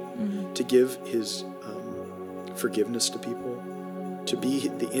people, to give His forgiveness to people, to be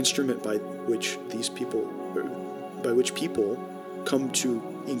the instrument by which people come to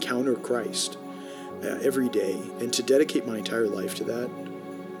encounter Christ every day, and to dedicate my entire life to that,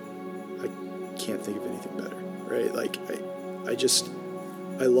 I can't think of anything better, right? Like,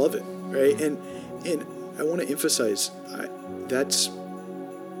 I love it, right? And I want to emphasize, that's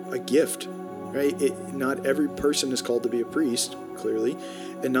a gift, right? Not every person is called to be a priest, clearly,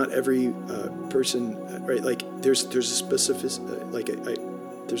 and not every person, right? Like, there's a specific,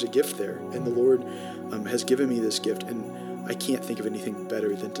 there's a gift there, and the Lord has given me this gift, and I can't think of anything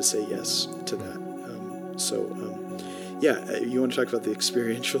better than to say yes to that. You want to talk about the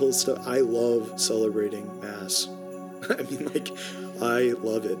experiential stuff? I love celebrating Mass. I mean, like, I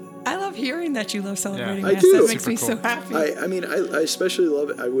love it. I love hearing that you love celebrating I Mass. do. That makes Super me cool. so happy. I mean, I especially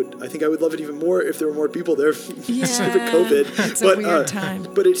love it. I think I would love it even more if there were more people there instead of Yeah, COVID. it's a weird time.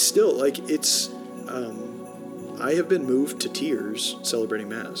 But it's still, like, it's, I have been moved to tears celebrating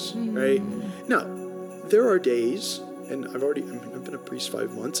Mass, right? Now, there are days, and I've been a priest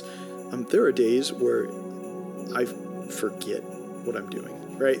 5 months, there are days where I forget what I'm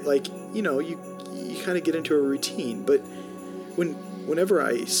doing, right? Like, you kind of get into a routine, but whenever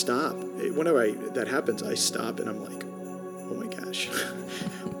that happens, I stop and I'm like, oh my gosh,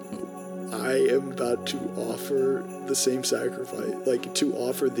 I am about to offer the same sacrifice, like to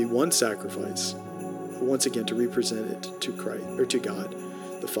offer the one sacrifice, once again, to represent it to Christ, or to God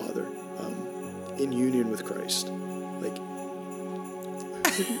the Father, in union with Christ. Like,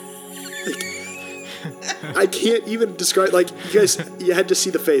 I can't even describe, like, you guys, you had to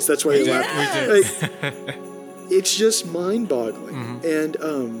see the face. That's why you laughed. Like, it's just mind-boggling. And,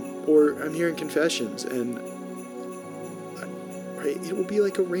 or I'm hearing confessions, and, right, it will be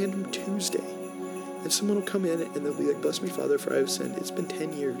like a random Tuesday. And someone will come in, and they'll be like, "Bless me, Father, for I have sinned. It's been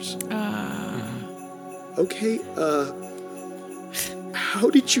 10 years. Okay, how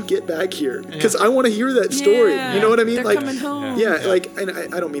did you get back here? Because I want to hear that story. Yeah, you know what I mean? they're Like, coming home. yeah, like, and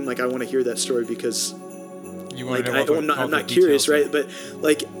I don't mean like I want to hear that story because, You want like, to know I'm not curious, right? But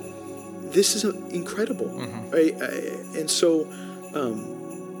like, this is incredible, right? And so,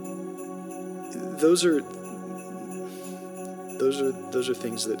 those are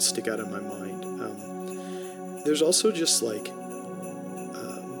things that stick out in my mind. There's also just like,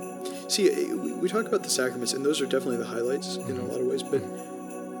 we talk about the sacraments, and those are definitely the highlights in a lot of ways. But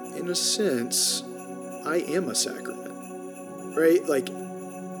in a sense, I am a sacrament, right? Like,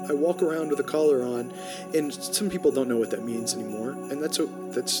 I walk around with a collar on, and some people don't know what that means anymore, and that's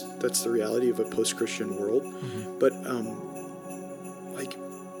the reality of a post-Christian world. But like,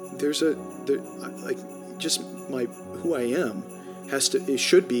 just who I am it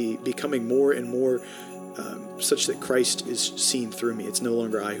should be becoming more and more such that Christ is seen through me. It's no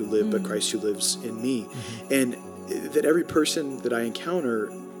longer I who live, but Christ who lives in me. And that every person that I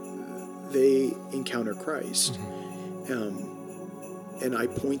encounter, they encounter Christ. And I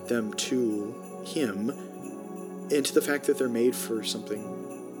point them to him and to the fact that they're made for something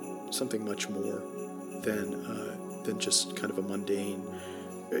much more than just kind of a mundane,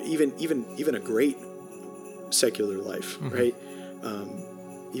 even a great secular life, right?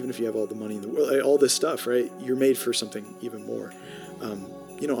 Even if you have all the money in the world, all this stuff, right? You're made for something even more.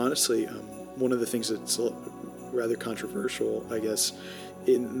 Honestly, one of the things that's rather controversial, I guess,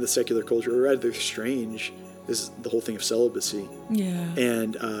 in the secular culture, or rather strange, is the whole thing of celibacy. Yeah.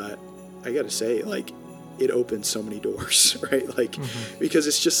 And I got to say, like, it opens so many doors, right? Like, because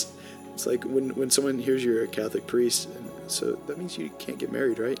it's like when someone hears you're a Catholic priest, and so that means you can't get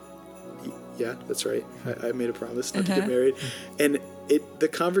married, right? Yeah, that's right. I made a promise not to get married. And the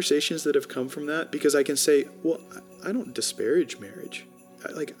conversations that have come from that, because I can say, well, I don't disparage marriage.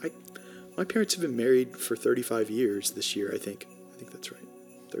 My parents have been married for 35 years this year, I think. I think that's right.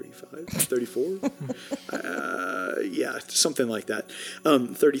 35, 34? Yeah, something like that.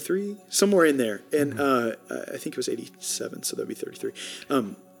 33, somewhere in there. And I think it was 87, so that'd be 33.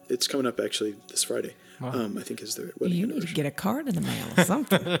 It's coming up actually this Friday. Wow. I think is their wedding. You need to get a card in the mail or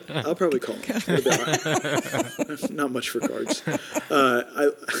something. I'll probably call them. Not much for cards.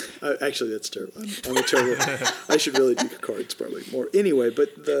 Actually, that's terrible. I'm a terrible. I should really do cards probably more. Anyway, but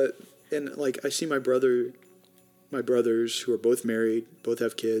I see my brothers who are both married, both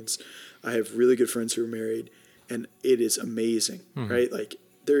have kids. I have really good friends who are married, and it is amazing, right? Like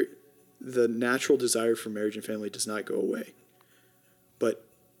the natural desire for marriage and family does not go away, but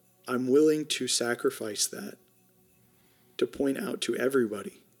I'm willing to sacrifice that to point out to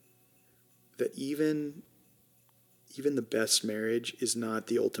everybody that even the best marriage is not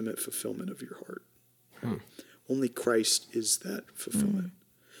the ultimate fulfillment of your heart. Right? Only Christ is that fulfillment.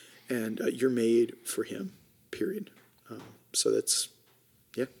 And you're made for him, period. So that's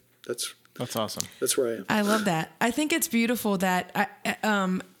awesome. That's where I am. I love that. I think it's beautiful that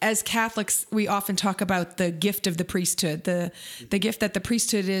as Catholics, we often talk about the gift of the priesthood, the gift that the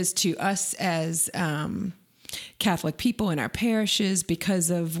priesthood is to us as Catholic people in our parishes because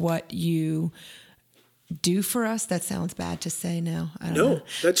of what you do for us. That sounds bad to say now. I don't know.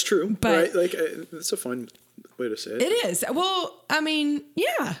 That's true. But right? That's a fun way to say it. It is. Well, I mean,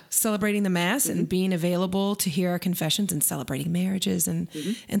 yeah, celebrating the Mass and being available to hear our confessions and celebrating marriages and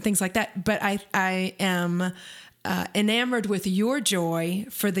things like that. But I am enamored with your joy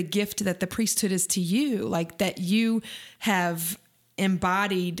for the gift that the priesthood is to you, like that you have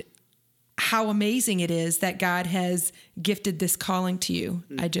embodied how amazing it is that God has gifted this calling to you.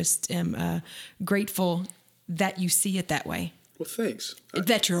 I just am grateful that you see it that way. Well, thanks.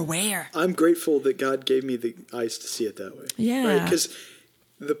 That you're aware. I'm grateful that God gave me the eyes to see it that way. Yeah. Right? Because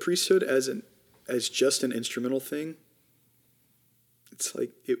the priesthood as just an instrumental thing, it's like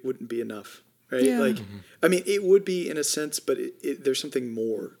it wouldn't be enough, right? Yeah. Like, I mean, it would be in a sense, but there's something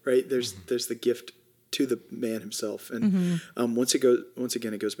more, right? There's the gift to the man himself, and once again,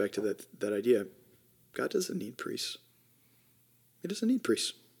 it goes back to that idea. God doesn't need priests. He doesn't need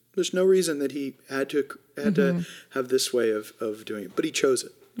priests. There's no reason that he had to have this way of doing it, but he chose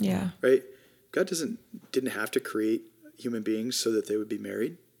it. Yeah. Right? God didn't have to create human beings so that they would be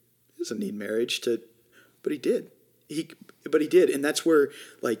married. He doesn't need marriage but he did. But he did, and that's where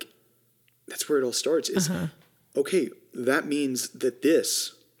it all starts. Is okay. That means that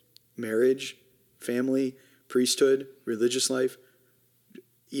this marriage, family, priesthood, religious life,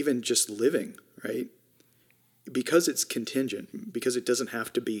 even just living, right? Because it's contingent, because it doesn't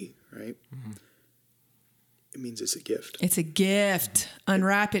have to be, right? It means it's a gift. It's a gift.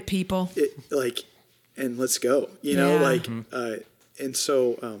 Unwrap it, people. And let's go, and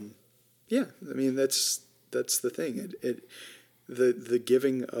so, yeah, I mean, that's the thing. The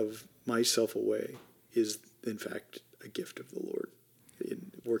giving of myself away is, in fact, a gift of the Lord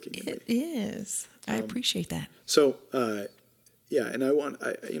in working in me. It is. I appreciate that. So, yeah, and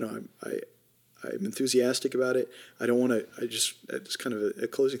I'm enthusiastic about it. I don't want to. It's kind of a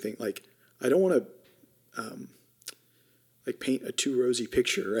closing thing. Like, I don't want to, paint a too rosy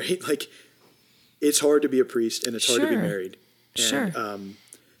picture, right? Like, it's hard to be a priest and it's hard to be married. And,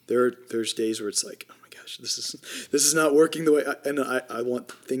 there's days where it's like, oh my gosh, this is not working the way. I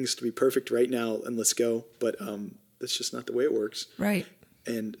want things to be perfect right now and let's go. But that's just not the way it works. Right.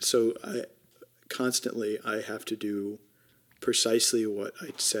 And so constantly I have to do precisely what I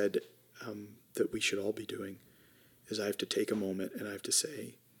said that we should all be doing, is I have to take a moment and I have to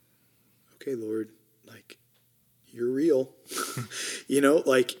say, okay, Lord, like, you're real,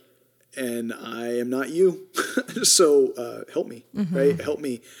 and I am not you. So help me, right? Help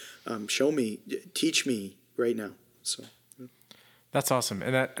me, show me, teach me right now. So That's awesome.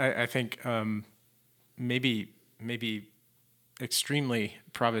 And that, I think, maybe extremely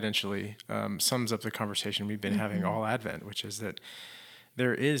providentially sums up the conversation we've been having all Advent, which is that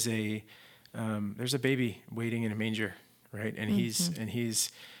there's a baby waiting in a manger, right? And he's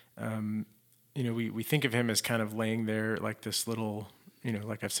we think of him as kind of laying there like this little,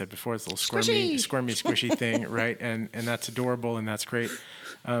 like I've said before, this little squirmy, squishy thing, right? And that's adorable and that's great.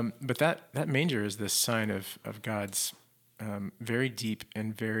 But that manger is this sign of God's very deep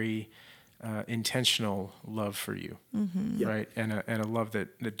and very intentional love for you, right? And a love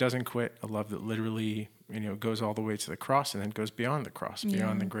that doesn't quit, a love that literally, goes all the way to the cross and then goes beyond the cross,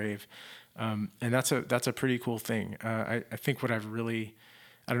 beyond the grave. And that's a pretty cool thing. I think what I've really,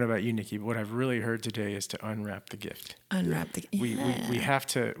 I don't know about you, Nikki, but what I've really heard today is to unwrap the gift. We have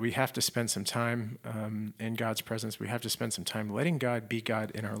to spend some time in God's presence. We have to spend some time letting God be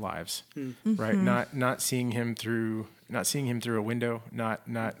God in our lives, right? Not seeing him through a window. Not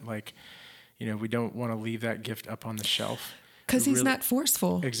like, we don't want to leave that gift up on the shelf. Because he's not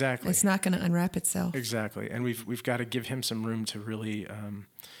forceful. Exactly. It's not going to unwrap itself. Exactly. And we've got to give him some room to really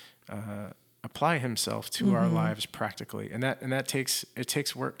apply himself to our lives practically. And that takes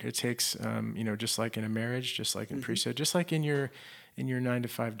work. It takes, just like in a marriage, just like in priesthood, just like in your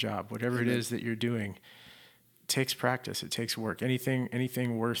 9-to-5 job, whatever it is that you're doing, it takes practice. It takes work.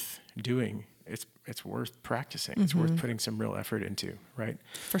 Anything worth doing, it's worth practicing. It's worth putting some real effort into, right?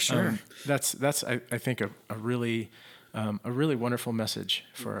 For sure. That's I think a really wonderful message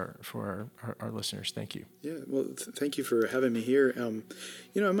for our listeners. Thank you. Yeah, well, thank you for having me here. I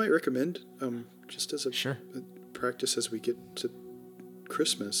might recommend, just as a practice as we get to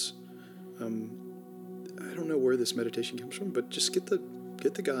Christmas, I don't know where this meditation comes from, but just get the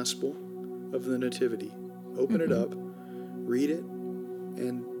gospel of the Nativity, open it up, read it,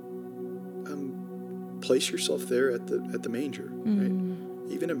 and place yourself there at the manger, right?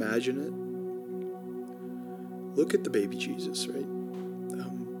 Even imagine it. Look at the baby Jesus, right?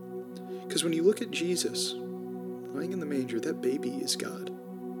 Because when you look at Jesus lying in the manger, that baby is God,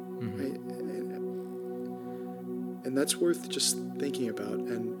 right? And that's worth just thinking about,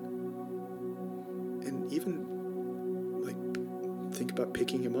 and even like think about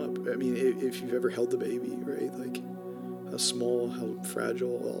picking him up. I mean, if you've ever held the baby, right? Like how small, how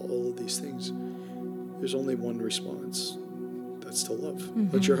fragile, all of these things. There's only one response. That's to love.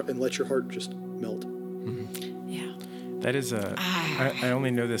 Let your heart just melt. Yeah. That is I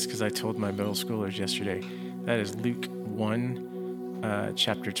only know this because I told my middle schoolers yesterday. That is Luke 1,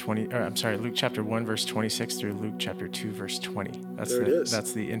 chapter 20. Luke chapter 1, verse 26 through Luke chapter 2, verse 20.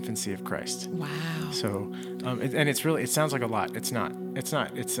 That's the infancy of Christ. Wow. So, and it's really, it sounds like a lot. It's not. It's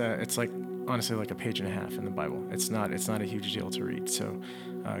like honestly like a page and a half in the Bible. It's not a huge deal to read. So,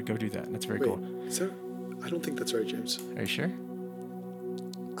 go do that. That's very cool. So, I don't think that's right, James. Are you sure?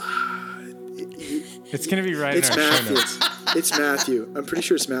 It's going to be right in our show notes. It's Matthew. I'm pretty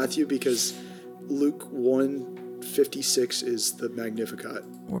sure it's Matthew because Luke 1:56 is the Magnificat.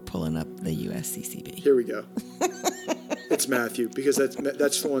 We're pulling up the USCCB. Here we go. It's Matthew because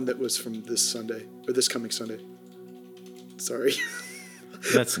that's the one that was from this Sunday or this coming Sunday. Sorry.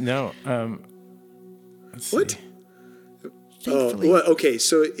 That's no. Let's what? See. Oh, well, okay.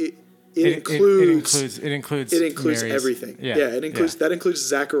 So it includes Mary's, everything. Yeah, it includes that includes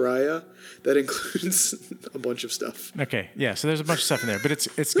Zechariah. That includes a bunch of stuff. Okay, yeah. So there's a bunch of stuff in there, but it's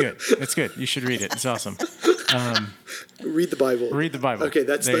good. It's good. You should read it. It's awesome. Read the Bible. Read the Bible. Okay,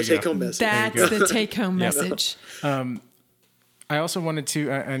 that's the take-home message. That's the take-home message. I also wanted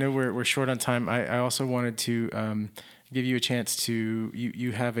to. I know we're short on time. I also wanted to give you a chance to.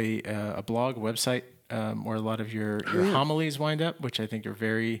 You have a blog website where a lot of your homilies wind up, which I think are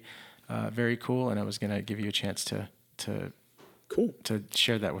very very cool. And I was going to give you a chance to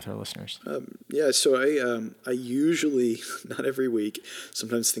share that with our listeners. So I usually, not every week,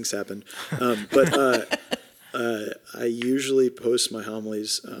 sometimes things happen, but I usually post my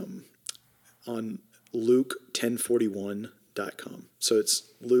homilies on Luke1041.com. So it's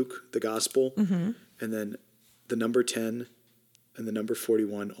Luke, the gospel, and then the number 10 and the number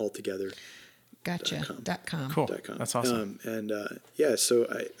 41 all together. Gotcha. .com. Cool. That's awesome. So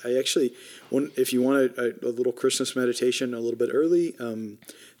I actually, if you want a little Christmas meditation a little bit early,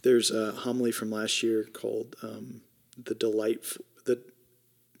 there's a homily from last year called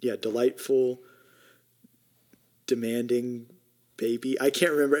delightful, demanding baby. I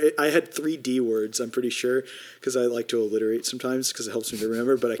can't remember. I had 3 D words, I'm pretty sure, because I like to alliterate sometimes because it helps me to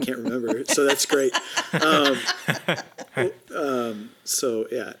remember, but I can't remember. So that's great. So,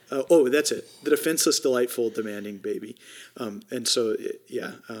 yeah. That's it. The defenseless, delightful, demanding baby. And so,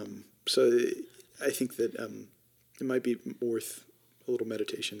 yeah. So I think that it might be worth a little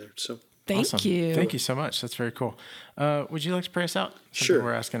meditation there. So Thank you. Thank you so much. That's very cool. Would you like to pray us out? Something Sure.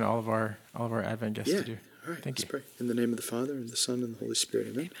 we're asking all of our Advent guests to do. All right. Thank Let's you. pray. In the name of the Father, and the Son, and the Holy Spirit.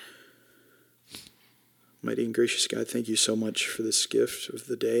 Amen. Mighty and gracious God, thank you so much for this gift of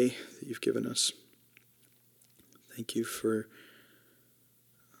the day that you've given us. Thank you for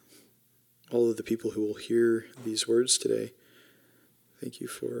all of the people who will hear these words today. Thank you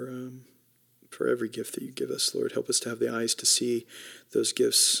for every gift that you give us, Lord. Help us to have the eyes to see those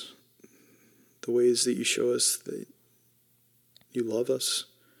gifts, the ways that you show us that you love us,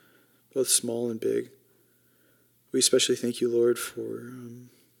 both small and big. We especially thank you, Lord, for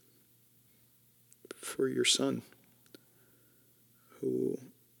your Son, who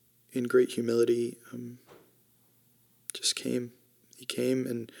in great humility just came. He came,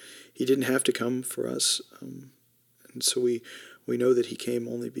 and he didn't have to come for us. And so we know that he came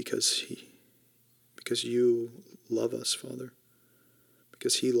only because you love us, Father,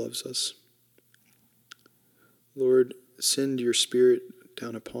 because he loves us. Lord, send your Spirit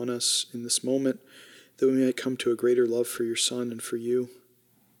down upon us in this moment, that we might come to a greater love for your Son and for you.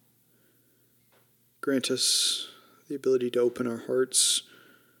 Grant us the ability to open our hearts,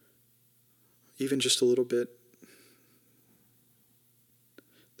 even just a little bit,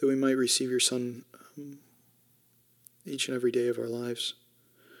 that we might receive your Son each and every day of our lives.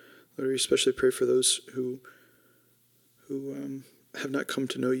 Lord, we especially pray for those who have not come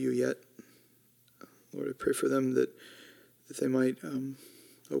to know you yet. Lord, I pray for them that they might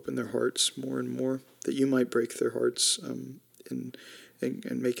open their hearts more and more, that you might break their hearts and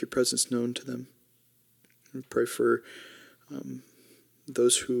make your presence known to them. And pray for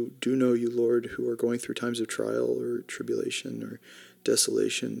those who do know you, Lord, who are going through times of trial or tribulation or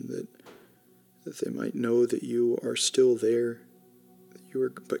desolation, that they might know that you are still there, that you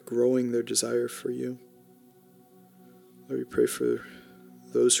are but growing their desire for you. Lord, we pray for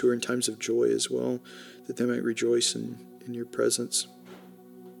those who are in times of joy as well, that they might rejoice in your presence.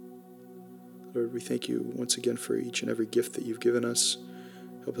 Lord, we thank you once again for each and every gift that you've given us.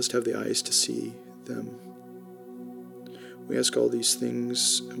 Help us to have the eyes to see them. We ask all these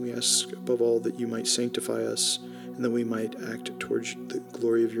things, and we ask above all that you might sanctify us, and that we might act towards the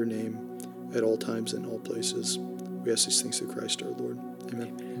glory of your name at all times and all places. We ask these things through Christ our Lord.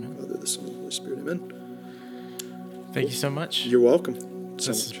 Amen. Amen. Father, the Son, and the Holy Spirit. Amen. Thank you so much. You're welcome. This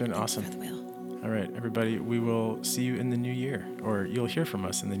has been awesome. All right, everybody, we will see you in the new year, or you'll hear from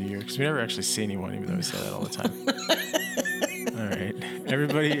us in the new year, because we never actually see anyone, even though we say that all the time. All right.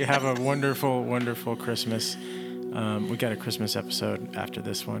 Everybody have a wonderful, wonderful Christmas. We got a Christmas episode after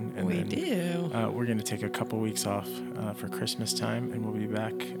this one. And We do. We're going to take a couple weeks off for Christmas time, and we'll be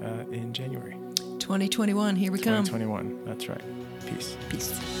back in January. 2021, here we come. 2021, that's right. Peace.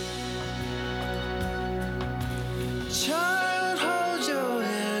 Peace. Child, hold your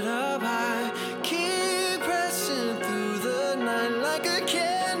head up high. Keep pressing through the night like a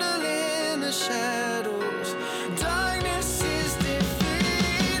candle in the shadows. Darkness is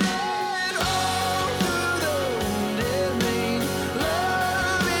defeated. All through the wounded rain.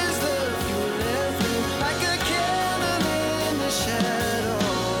 Love is the fuel and flame like a candle in the shadows.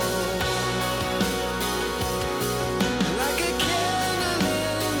 Like a candle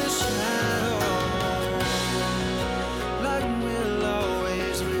in the shadows. Light will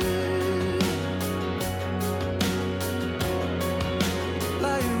always win.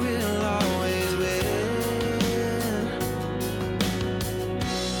 Light will always win.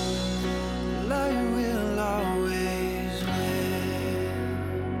 Light will always win.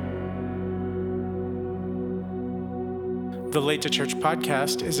 The Late to Church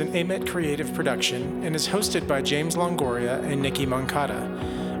podcast is an AMET creative production and is hosted by James Longoria and Nikki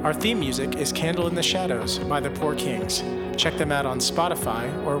Moncada. Our theme music is Candle in the Shadows by the Poor Kings. Check them out on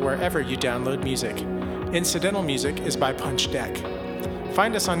Spotify or wherever you download music. Incidental music is by Punch Deck.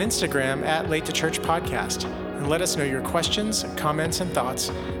 Find us on Instagram at Late to Church Podcast and let us know your questions, comments, and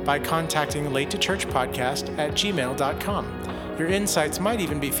thoughts by contacting latetochurchpodcast@gmail.com. Your insights might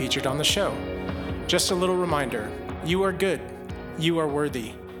even be featured on the show. Just a little reminder, you are good, you are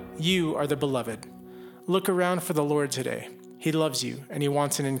worthy, you are the beloved. Look around for the Lord today. He loves you and he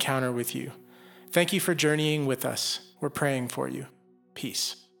wants an encounter with you. Thank you for journeying with us. We're praying for you.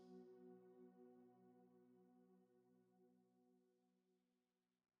 Peace.